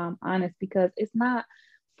open, or why I'm honest, because it's not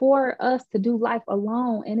for us to do life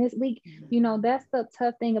alone. And it's we, that's the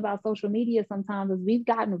tough thing about social media sometimes, is we've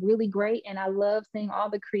gotten really great. And I love seeing all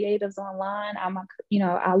the creatives online.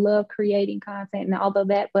 I love creating content and all of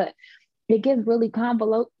that, but it gets really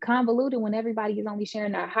convoluted when everybody is only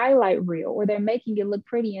sharing their highlight reel, or they're making it look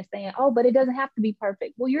pretty and saying, oh, but it doesn't have to be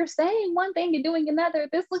perfect. Well, you're saying one thing and doing another.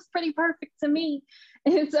 This looks pretty perfect to me.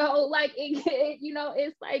 And so like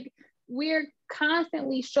it's like we're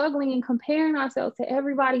constantly struggling and comparing ourselves to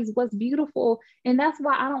everybody's what's beautiful. And that's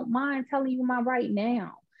why I don't mind telling you my right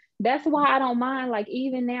now. That's why I don't mind, like,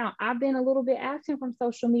 even now I've been a little bit absent from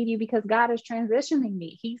social media, because God is transitioning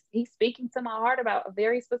me. He's speaking to my heart about a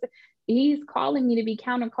very specific, he's calling me to be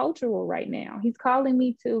countercultural right now. He's calling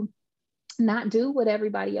me to not do what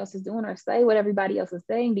everybody else is doing or say what everybody else is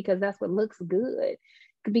saying because that's what looks good,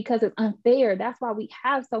 because it's unfair. That's why we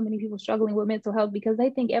have so many people struggling with mental health, because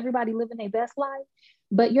they think everybody living their best life,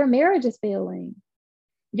 but your marriage is failing,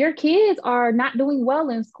 your kids are not doing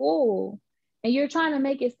well in school, and you're trying to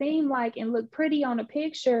make it seem like and look pretty on a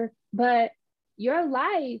picture, but your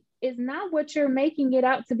life is not what you're making it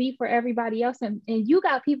out to be for everybody else. And you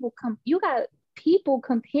got people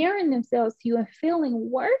comparing themselves to you and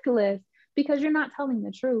feeling worthless because you're not telling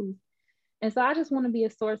the truth. And so I just want to be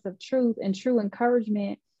a source of truth and true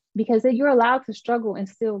encouragement, because you're allowed to struggle and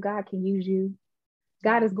still God can use you.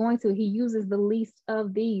 God is going to, he uses the least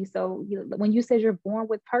of these. So when you said you're born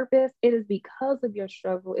with purpose, it is because of your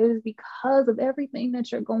struggle. It is because of everything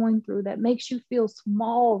that you're going through that makes you feel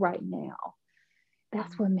small right now.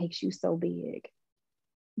 That's what makes you so big.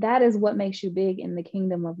 That is what makes you big in the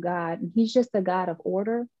kingdom of God. And he's just a God of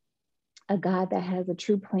order, a God that has a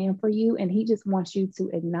true plan for you. And he just wants you to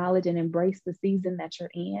acknowledge and embrace the season that you're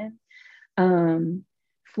in. Um,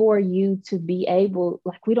 for you to be able,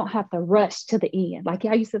 like, we don't have to rush to the end. Like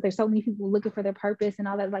how you said, there's so many people looking for their purpose and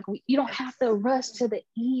all that. Like, you don't have to rush to the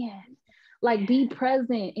end. Like, be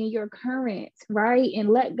present in your current, right? And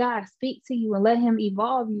let God speak to you and let him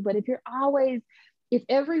evolve you. But if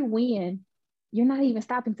every win, you're not even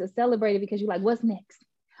stopping to celebrate it because you're like, what's next?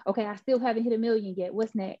 Okay, I still haven't hit 1 million yet.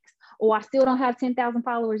 What's next? Oh, I still don't have 10,000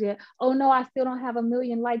 followers yet. Oh no, I still don't have 1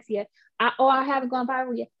 million likes yet. I haven't gone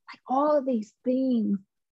viral yet. Like, all of these things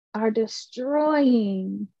are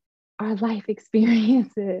destroying our life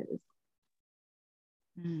experiences.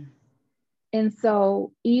 Mm. And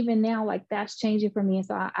so even now, like, that's changing for me. And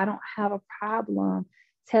so I don't have a problem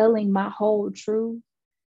telling my whole truth,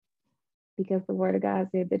 because the word of God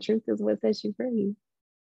said the truth is what sets you free.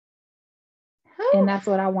 And Whew. that's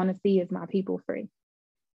what I want to see, is my people free.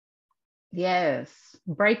 Yes.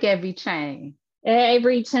 Break every chain.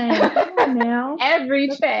 Every chain. Come on now. Every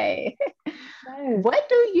chain. Yes. What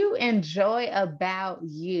do you enjoy about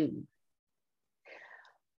you?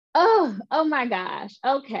 Oh my gosh.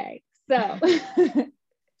 Okay. So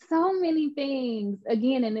so many things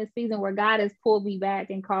again in this season where God has pulled me back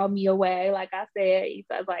and called me away. Like I said, he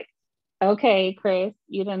says, like, okay, Chris,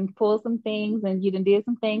 you done pulled some things and you done did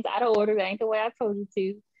some things out of order. That ain't the way I told you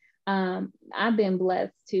to. I've been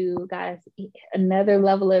blessed to, guys, another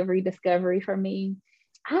level of rediscovery for me.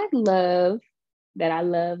 I love that I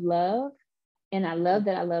love love, and I love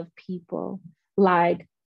that I love people. Like,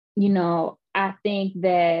 I think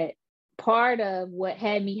that part of what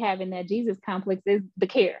had me having that Jesus complex is the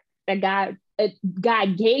care that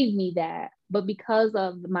God gave me that. But because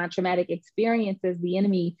of my traumatic experiences, the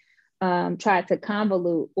enemy tried to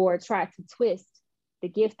convolute or tried to twist the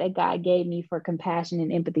gift that God gave me for compassion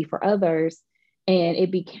and empathy for others. And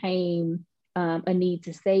it became a need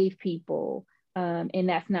to save people, And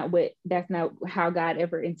that's not how God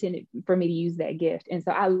ever intended for me to use that gift. And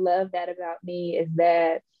so I love that about me, is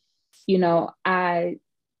that, you know, I'm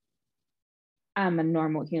a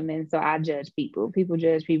normal human, so I judge people. People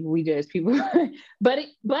judge people. We judge people. but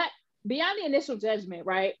beyond the initial judgment,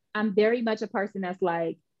 right? I'm very much a person that's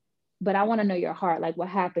like, but I want to know your heart. Like, what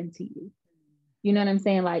happened to you? You know what I'm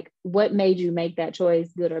saying? Like, what made you make that choice,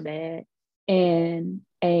 good or bad? And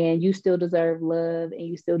you still deserve love, and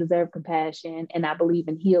you still deserve compassion. And I believe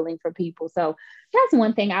in healing for people. So that's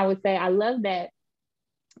one thing I would say. I love that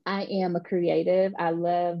I am a creative. I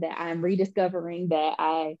love that I'm rediscovering that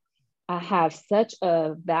I have such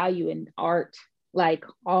a value in art, like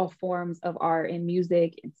all forms of art and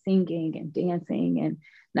music and singing and dancing. And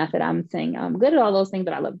not that I'm saying I'm good at all those things,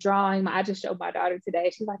 but I love drawing. I just showed my daughter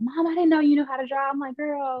today. She's like, Mom, I didn't know you knew how to draw. I'm like,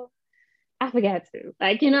 girl, I forgot to.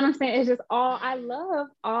 Like, you know what I'm saying? It's just I love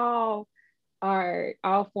all art,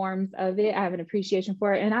 all forms of it. I have an appreciation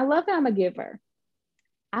for it. And I love that I'm a giver.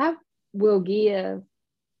 I will give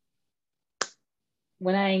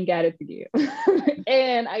when I ain't got it to give.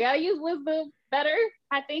 And I gotta use wisdom better,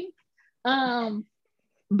 I think.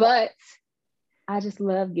 But I just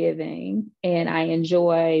love giving, and I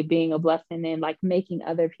enjoy being a blessing and like making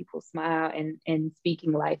other people smile and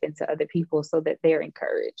speaking life into other people so that they're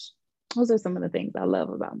encouraged. Those are some of the things I love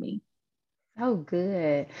about me. Oh,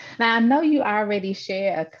 good. Now, I know you already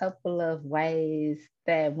shared a couple of ways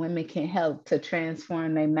that women can help to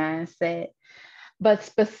transform their mindset, but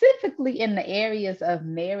specifically in the areas of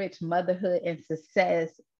marriage, motherhood, and success,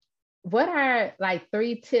 what are like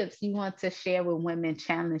 3 tips you want to share with women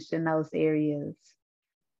challenged in those areas?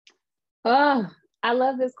 Oh, I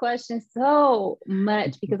love this question so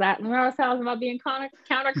much because I remember I was talking about being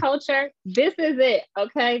counterculture. This is it.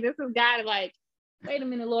 Okay. This is God like, wait a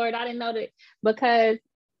minute, Lord, I didn't know that. Because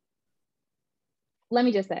let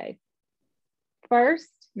me just say, first,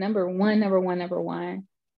 number one,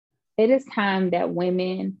 it is time that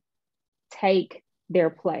women take their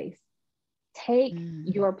place. Take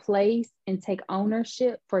your place and take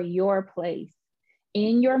ownership for your place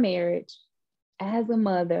in your marriage, as a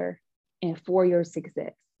mother, and for your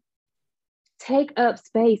success. Take up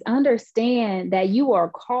space. Understand that you are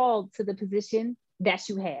called to the position that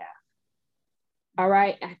you have. All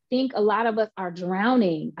right. I think a lot of us are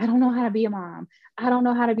drowning. I don't know how to be a mom. I don't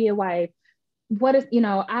know how to be a wife. What is,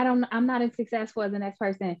 I'm not as successful as the next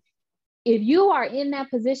person. If you are in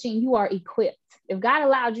that position, you are equipped. If God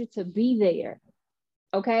allowed you to be there,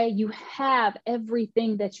 okay, you have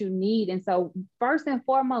everything that you need. And so first and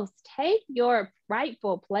foremost, take your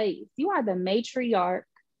rightful place. You are the matriarch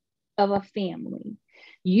of a family.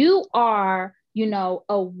 You are,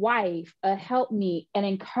 a wife, a helpmeet, an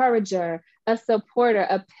encourager, a supporter,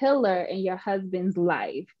 a pillar in your husband's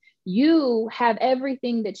life. You have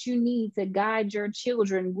everything that you need to guide your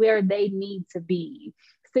children where they need to be.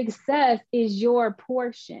 Success is your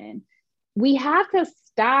portion. We have to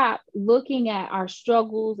stop looking at our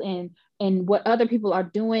struggles and what other people are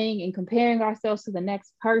doing and comparing ourselves to the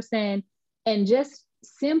next person, and just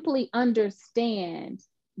simply understand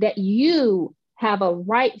that you have a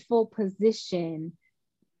rightful position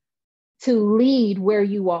to lead where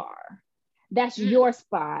you are. That's your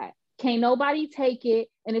spot. Can't nobody take it,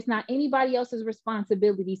 and it's not anybody else's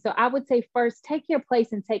responsibility. So I would say first, take your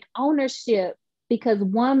place and take ownership, because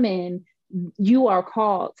woman, you are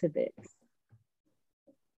called to this.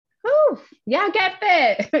 Ooh, y'all get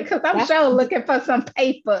that? Because I'm sure looking for some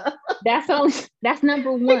paper. That's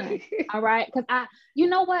number one. All right. Because you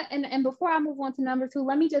know what? And before I move on to number 2,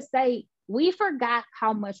 let me just say, we forgot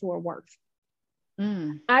how much we're worth.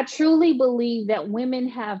 I truly believe that women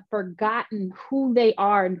have forgotten who they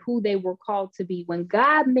are and who they were called to be. When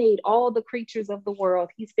God made all the creatures of the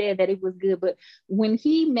world, he said that it was good. But when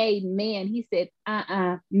he made man, he said,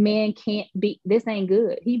 man can't be, this ain't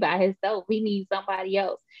good. He by himself, he needs somebody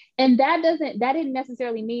else. And that didn't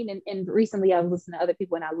necessarily mean, and recently I was listening to other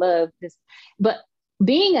people and I love this, but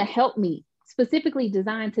being a helpmeet, specifically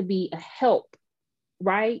designed to be a help,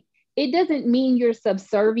 right? It doesn't mean you're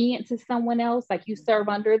subservient to someone else, like you serve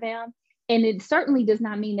under them. And it certainly does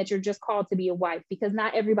not mean that you're just called to be a wife, because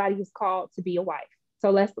not everybody is called to be a wife.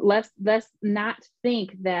 So let's not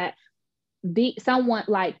think that someone,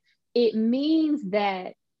 like, it means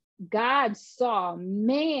that God saw,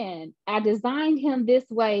 man, I designed him this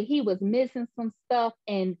way. He was missing some stuff.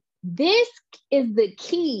 And this is the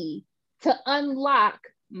key to unlock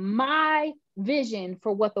my vision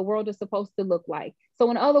for what the world is supposed to look like. So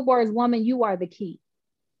in other words, woman, you are the key.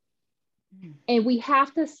 And we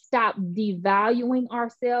have to stop devaluing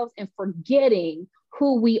ourselves and forgetting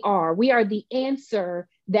who we are. We are the answer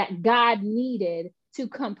that God needed to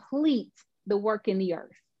complete the work in the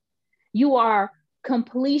earth. You are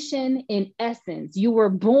completion in essence. You were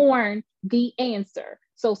born the answer.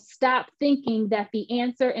 So stop thinking that the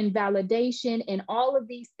answer and validation and all of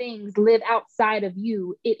these things live outside of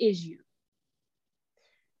you. It is you.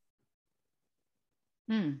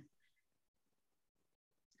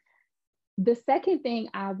 The second thing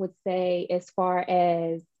I would say, as far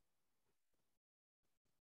as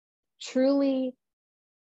truly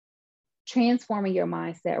transforming your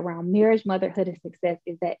mindset around marriage, motherhood, and success,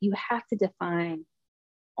 is that you have to define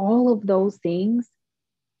all of those things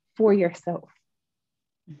for yourself.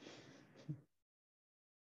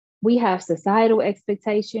 We have societal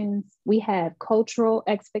expectations, we have cultural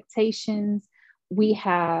expectations, we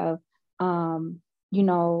have,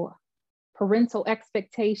 parental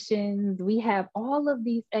expectations, we have all of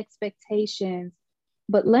these expectations.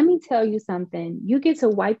 But let me tell you something, you get to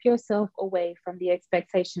wipe yourself away from the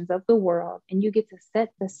expectations of the world, and you get to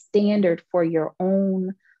set the standard for your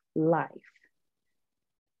own life.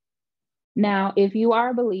 Now, if you are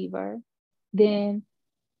a believer, then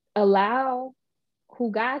allow who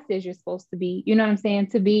God says you're supposed to be, you know what I'm saying,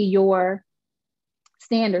 to be your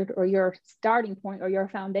standard or your starting point or your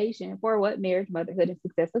foundation for what marriage, motherhood, and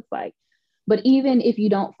success looks like. But even if you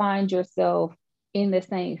don't find yourself in the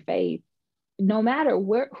same faith, no matter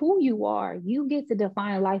who you are, you get to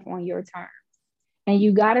define life on your terms. And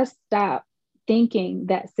you got to stop thinking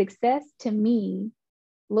that success to me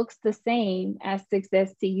looks the same as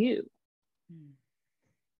success to you.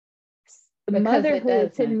 Because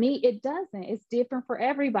motherhood to me, it doesn't. It's different for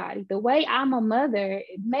everybody. The way I'm a mother,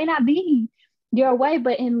 it may not be your way,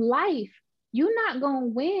 but in life, you're not going to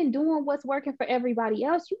win doing what's working for everybody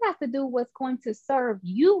else. You have to do what's going to serve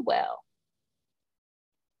you well.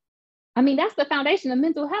 I mean, that's the foundation of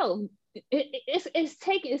mental health.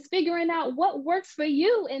 It's figuring out what works for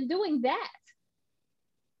you and doing that.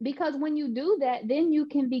 Because when you do that, then you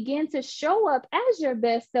can begin to show up as your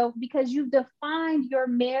best self, because you've defined your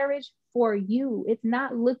marriage for you. It's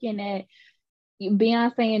not looking at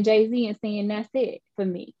Beyonce and Jay-Z and saying, that's it for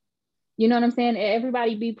me. You know what I'm saying?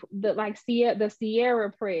 Everybody be the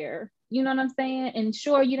Sierra prayer. You know what I'm saying? And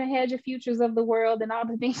sure, you done had your futures of the world and all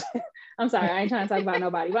the things. I'm sorry, I ain't trying to talk about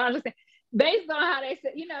nobody, but I'm just saying, based on how they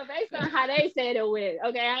said, based on how they said it with,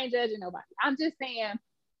 okay, I ain't judging nobody. I'm just saying,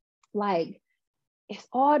 like, it's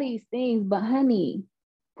all these things, but honey,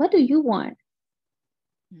 what do you want?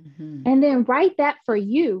 Mm-hmm. And then write that for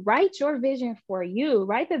you. Write your vision for you.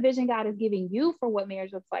 Write the vision God is giving you for what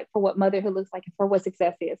marriage looks like, for what motherhood looks like, and for what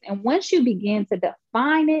success is. And once you begin to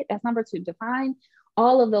define it, that's number 2, define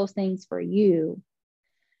all of those things for you.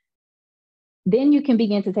 Then you can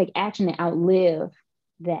begin to take action and outlive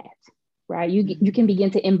that, right? You can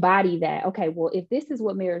begin to embody that. Okay, well, if this is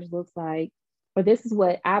what marriage looks like, or this is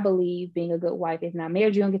what I believe being a good wife is. Now,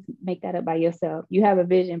 marriage, you don't get to make that up by yourself. You have a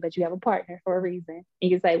vision, but you have a partner for a reason. And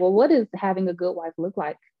you say, well, what does having a good wife look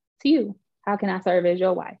like to you? How can I serve as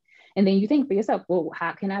your wife? And then you think for yourself, well,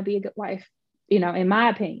 how can I be a good wife? In my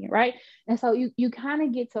opinion, right? And so you kind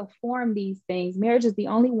of get to form these things. Marriage is the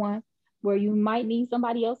only one where you might need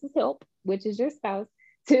somebody else's help, which is your spouse,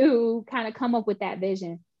 to kind of come up with that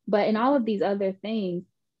vision. But in all of these other things,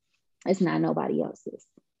 it's not nobody else's.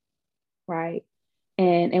 Right.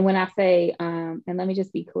 And when I say, and let me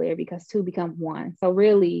just be clear, because 2 become 1. So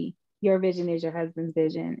really your vision is your husband's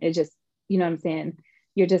vision. It just, you know what I'm saying?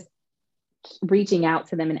 You're just reaching out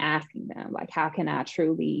to them and asking them, like, how can I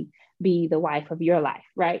truly be the wife of your life?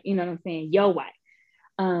 Right. You know what I'm saying? Your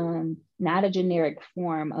wife, not a generic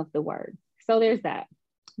form of the word. So there's that.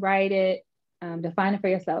 Write it, define it for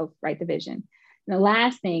yourself, write the vision. And the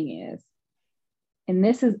last thing is, and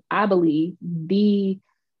this is, I believe,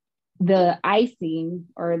 the icing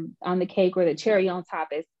or on the cake or the cherry on top,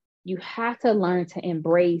 is you have to learn to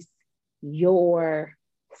embrace your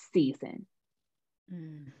season.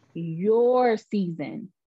 Your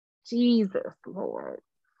season. Jesus, Lord.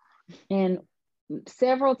 And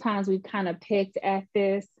several times we've kind of picked at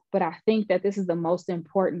this, but I think that this is the most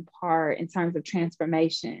important part in terms of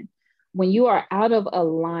transformation. When you are out of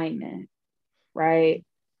alignment, right?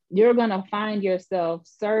 You're going to find yourself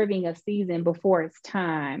serving a season before it's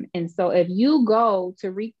time. And so if you go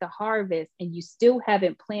to reap the harvest and you still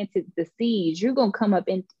haven't planted the seeds, you're going to come up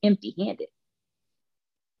empty-handed.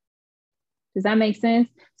 Does that make sense?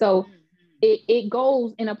 So it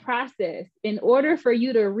goes in a process. In order for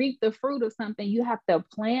you to reap the fruit of something, you have to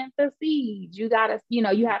plant the seeds. You got to,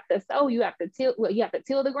 you have to sow, you have to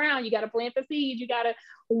till the ground, you got to plant the seeds, you got to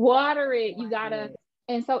water it, you got to,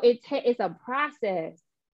 and so it's a process.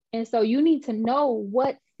 And so you need to know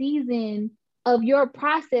what season of your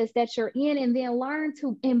process that you're in, and then learn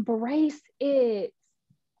to embrace it.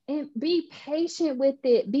 and be patient with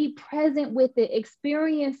it, be present with it,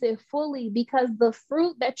 experience it fully, because the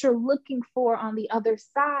fruit that you're looking for on the other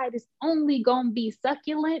side is only going to be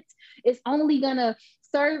succulent. It's only going to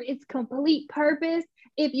serve its complete purpose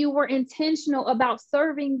if you were intentional about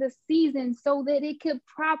serving the season so that it could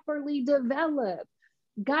properly develop.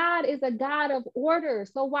 God is a God of order.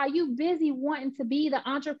 So while you busy wanting to be the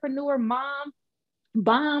entrepreneur mom,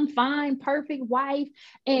 bomb, fine, perfect wife,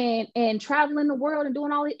 and traveling the world and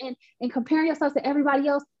doing all it, and comparing yourself to everybody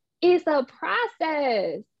else, it's a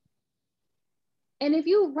process. And if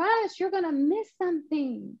you rush, you're gonna miss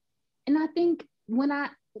something. And I think when I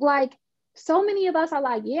like, so many of us are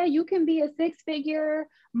like, yeah, you can be a 6-figure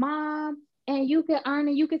mom and you can earn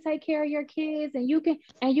and you can take care of your kids and you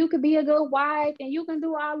can be a good wife and you can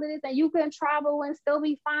do all of this and you can travel and still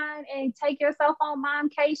be fine and take yourself on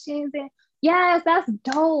momcations. And yes, that's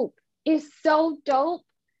dope. It's so dope.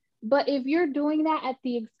 But if you're doing that at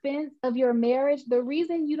the expense of your marriage, the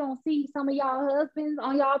reason you don't see some of y'all husbands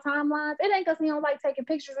on y'all timelines, it ain't because he don't like taking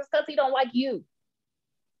pictures, it's because he don't like you.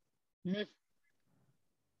 Mm-hmm.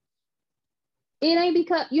 It ain't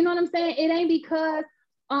because, you know what I'm saying? It ain't because,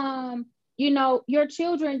 your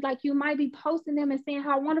children, like you might be posting them and saying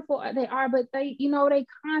how wonderful they are, but they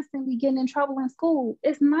constantly getting in trouble in school.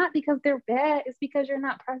 It's not because they're bad. It's because you're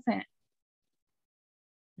not present.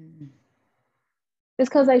 Mm-hmm. It's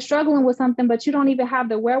because they're struggling with something, but you don't even have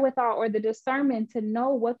the wherewithal or the discernment to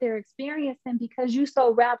know what they're experiencing because you're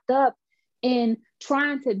so wrapped up in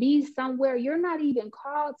trying to be somewhere you're not even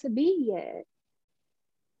called to be yet.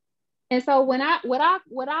 And so where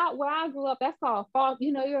I grew up, that's called false.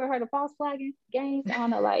 You ever heard of false flagging games? I don't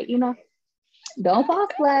know, don't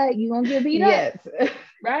false flag, you're gonna get beat up.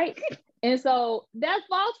 Right? And so that's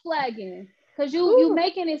false flagging because you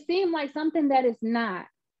making it seem like something that it's not.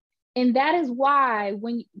 And that is why,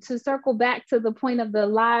 to circle back to the point of the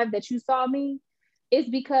live that you saw me, it's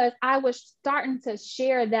because I was starting to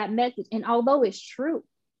share that message. And although it's true,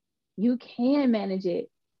 you can manage it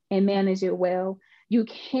and manage it well. You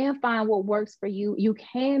can find what works for you. You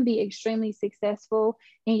can be extremely successful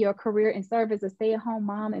in your career and serve as a stay-at-home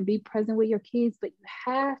mom and be present with your kids. But you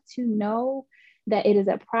have to know that it is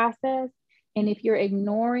a process. And if you're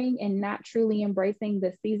ignoring and not truly embracing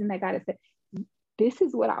the season that God has said, this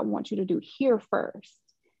is what I want you to do here first.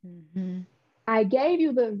 Mm-hmm. I gave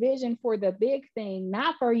you the vision for the big thing,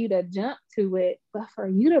 not for you to jump to it, but for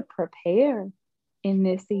you to prepare in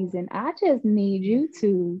this season. I just need you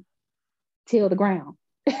to till the ground.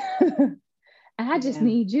 I just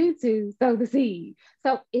need you to sow the seed.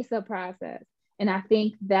 So it's a process. And I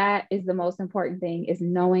think that is the most important thing, is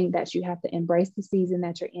knowing that you have to embrace the season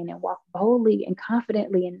that you're in and walk boldly and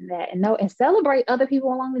confidently in that, and know and celebrate other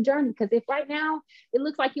people along the journey. Because if right now it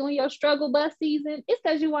looks like you're in your struggle bus season, it's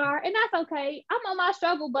because you are, and that's okay. I'm on my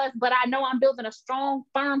struggle bus, but I know I'm building a strong,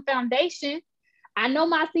 firm foundation. I know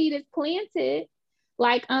my seed is planted.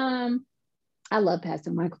 Like, I love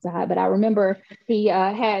Pastor Michael Todd, but I remember he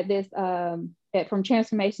had this from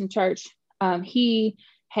Transformation Church. He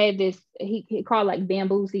had this, he called like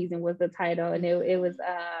bamboo season was the title. And it was,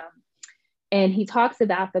 and he talks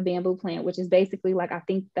about the bamboo plant, which is basically like, I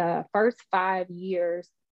think the first 5 years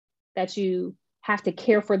that you have to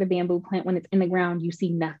care for the bamboo plant, when it's in the ground, you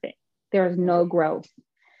see nothing. There is no growth.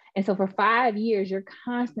 And so for 5 years, you're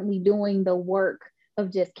constantly doing the work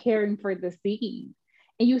of just caring for the seed,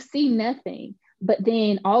 and you see nothing. But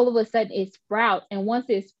then all of a sudden it sprouts. And once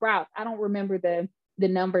it sprouts, I don't remember the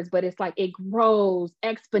numbers, but it's like it grows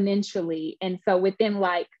exponentially. And so within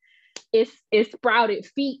like, it's sprouted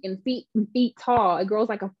feet and feet tall. It grows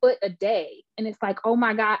like a foot a day. And it's like, oh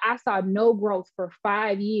my God, I saw no growth for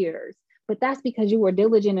 5 years. But that's because you were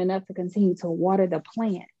diligent enough to continue to water the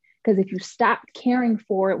plant. Because if you stopped caring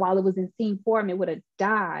for it while it was in seed form, it would have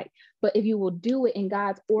died. But if you will do it in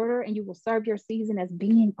God's order and you will serve your season as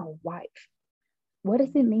being a wife, what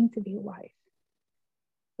does it mean to be a wife?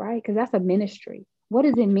 Right? Because that's a ministry. What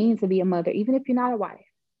does it mean to be a mother, even if you're not a wife?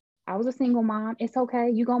 I was a single mom. It's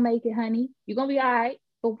okay. You're going to make it, honey. You're going to be all right.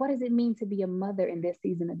 But what does it mean to be a mother in this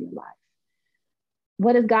season of your life?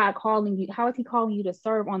 What is God calling you? How is he calling you to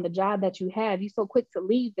serve on the job that you have? You're so quick to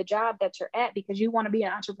leave the job that you're at because you want to be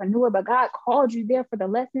an entrepreneur, but God called you there for the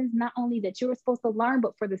lessons, not only that you were supposed to learn,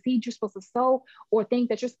 but for the seeds you're supposed to sow or things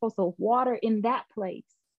that you're supposed to water in that place.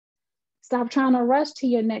 Stop trying to rush to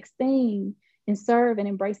your next thing and serve and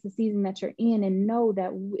embrace the season that you're in, and know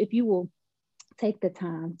that if you will take the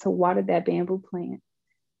time to water that bamboo plant,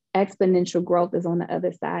 exponential growth is on the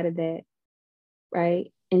other side of that,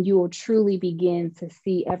 right? And you will truly begin to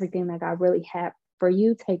see everything that God really had for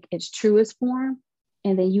you take its truest form,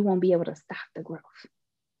 and then you won't be able to stop the growth.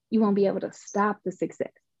 You won't be able to stop the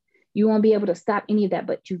success. You won't be able to stop any of that,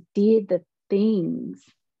 but you did the things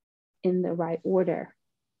in the right order.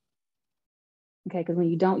 Okay, because when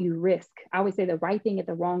you don't, you risk. I always say the right thing at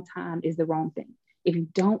the wrong time is the wrong thing. If you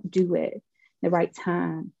don't do it the right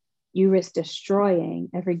time, you risk destroying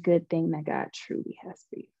every good thing that God truly has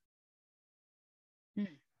for you.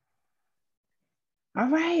 All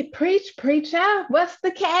right, preach out. What's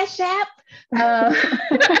the Cash App?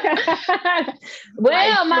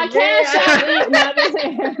 Well, my Cash App.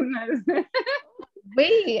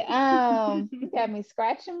 We got me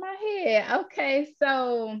scratching my head. Okay,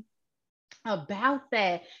 so about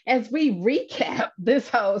that, as we recap this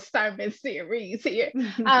whole sermon series here,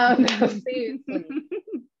 seriously,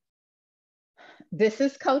 this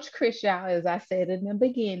is Coach Chris, y'all, as I said in the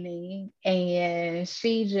beginning, and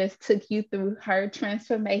she just took you through her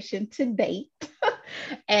transformation to date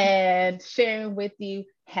and sharing with you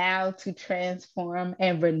how to transform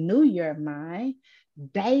and renew your mind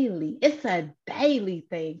daily. It's a daily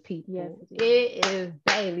thing, people. Yes, it is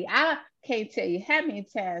daily. I can't tell you how many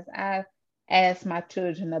times I've asked my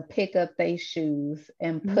children to pick up their shoes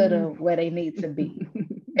and put them where they need to be.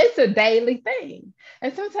 It's a daily thing.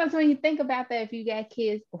 And sometimes when you think about that, if you got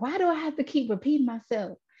kids, why do I have to keep repeating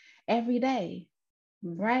myself every day?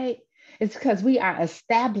 Right? It's because we are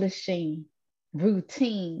establishing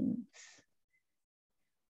routines.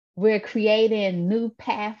 We're creating new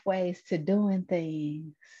pathways to doing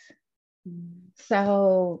things.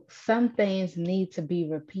 So some things need to be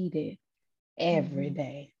repeated every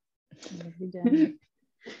day. Every day.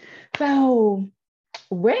 So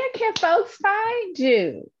where can folks find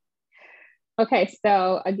you? Okay,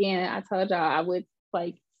 so again, I told y'all I would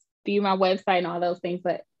like view my website and all those things,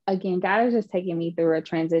 but again, God is just taking me through a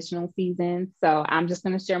transitional season. So I'm just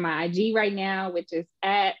going to share my IG right now, which is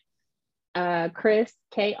at Chris,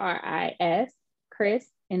 K-R-I-S, Chris,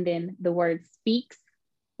 and then the word Speaks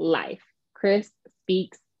Life. Chris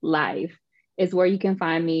Speaks Life is where you can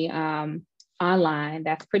find me online.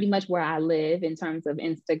 That's pretty much where I live in terms of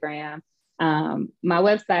Instagram. My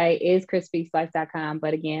website is chrisspeakslife.com,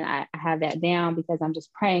 but again, I have that down because I'm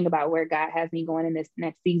just praying about where God has me going in this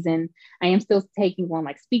next season. I am still taking on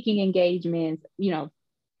like speaking engagements,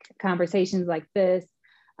 conversations like this,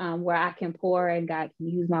 where I can pour and God can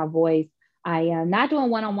use my voice. I am not doing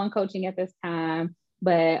one-on-one coaching at this time,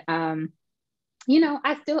 but I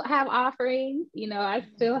still have offerings. I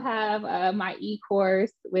still have my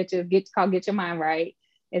e-course, which is called Get Your Mind Right.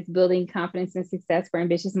 It's building confidence and success for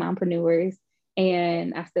ambitious mompreneurs.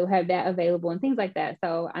 And I still have that available and things like that.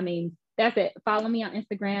 So, I mean, that's it. Follow me on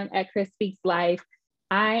Instagram at Chris Speaks Life.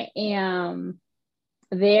 I am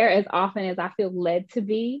there as often as I feel led to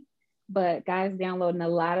be, but guys, downloading a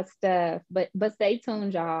lot of stuff. But stay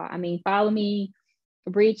tuned, y'all. I mean, follow me,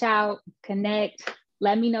 reach out, connect.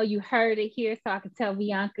 Let me know you heard it here so I can tell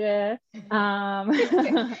Bianca Yes.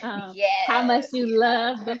 how much you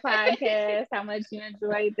love the podcast, how much you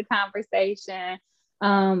enjoyed the conversation.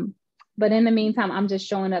 But in the meantime, I'm just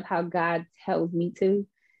showing up how God tells me to.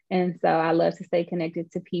 And so I love to stay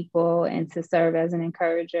connected to people and to serve as an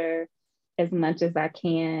encourager as much as I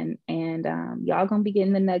can. And y'all gonna be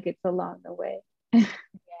getting the nuggets along the way.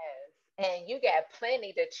 And you got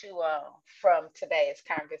plenty to chew on from today's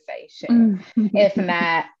conversation. If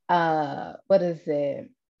not, what is it?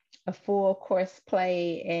 A full course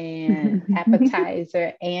plate and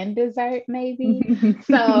appetizer and dessert, maybe.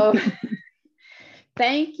 So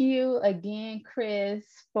thank you again, Chris,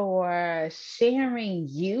 for sharing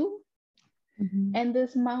you in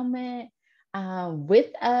this moment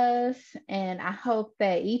with us. And I hope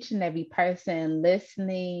that each and every person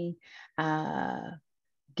listening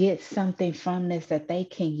get something from this that they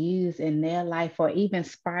can use in their life or even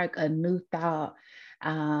spark a new thought,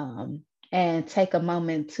 and take a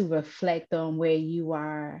moment to reflect on where you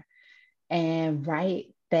are and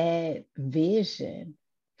write that vision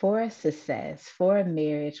for success, for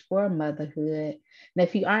marriage, for motherhood. And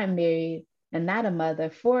if you aren't married and not a mother,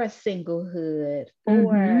 for singlehood,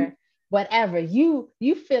 for whatever, you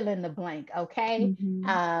fill in the blank, okay?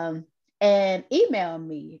 And email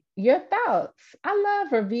me your thoughts. I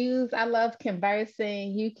love reviews. I love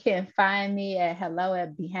conversing. You can find me at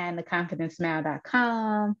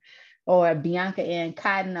hello@behindtheconfidentsmile.com or Bianca N.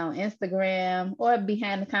 Cotton on Instagram or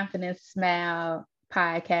Behind the Confidence Smile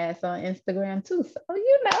podcast on Instagram too. So,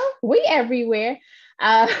 we everywhere.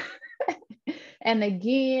 And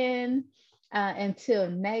again, until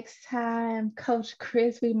next time, Coach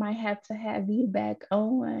Chris, we might have to have you back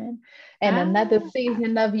on and another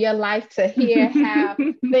season of your life to hear how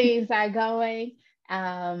things are going.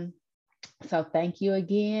 So thank you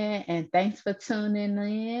again, and thanks for tuning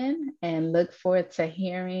in, and look forward to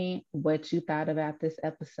hearing what you thought about this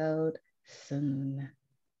episode soon.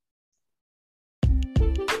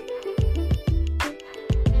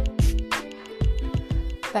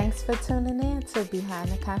 Thanks for tuning in to Behind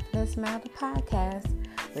the Confidence Model podcast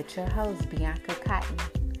with your host, Bianca Cotton.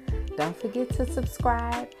 Don't forget to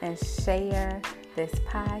subscribe and share this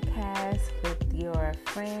podcast with your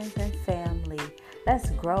friends and family. Let's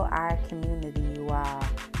grow our community, you all.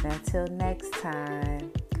 And until next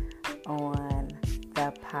time on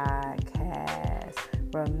the podcast,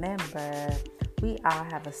 remember, we all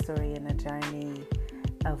have a story and a journey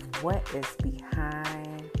of what is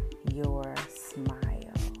behind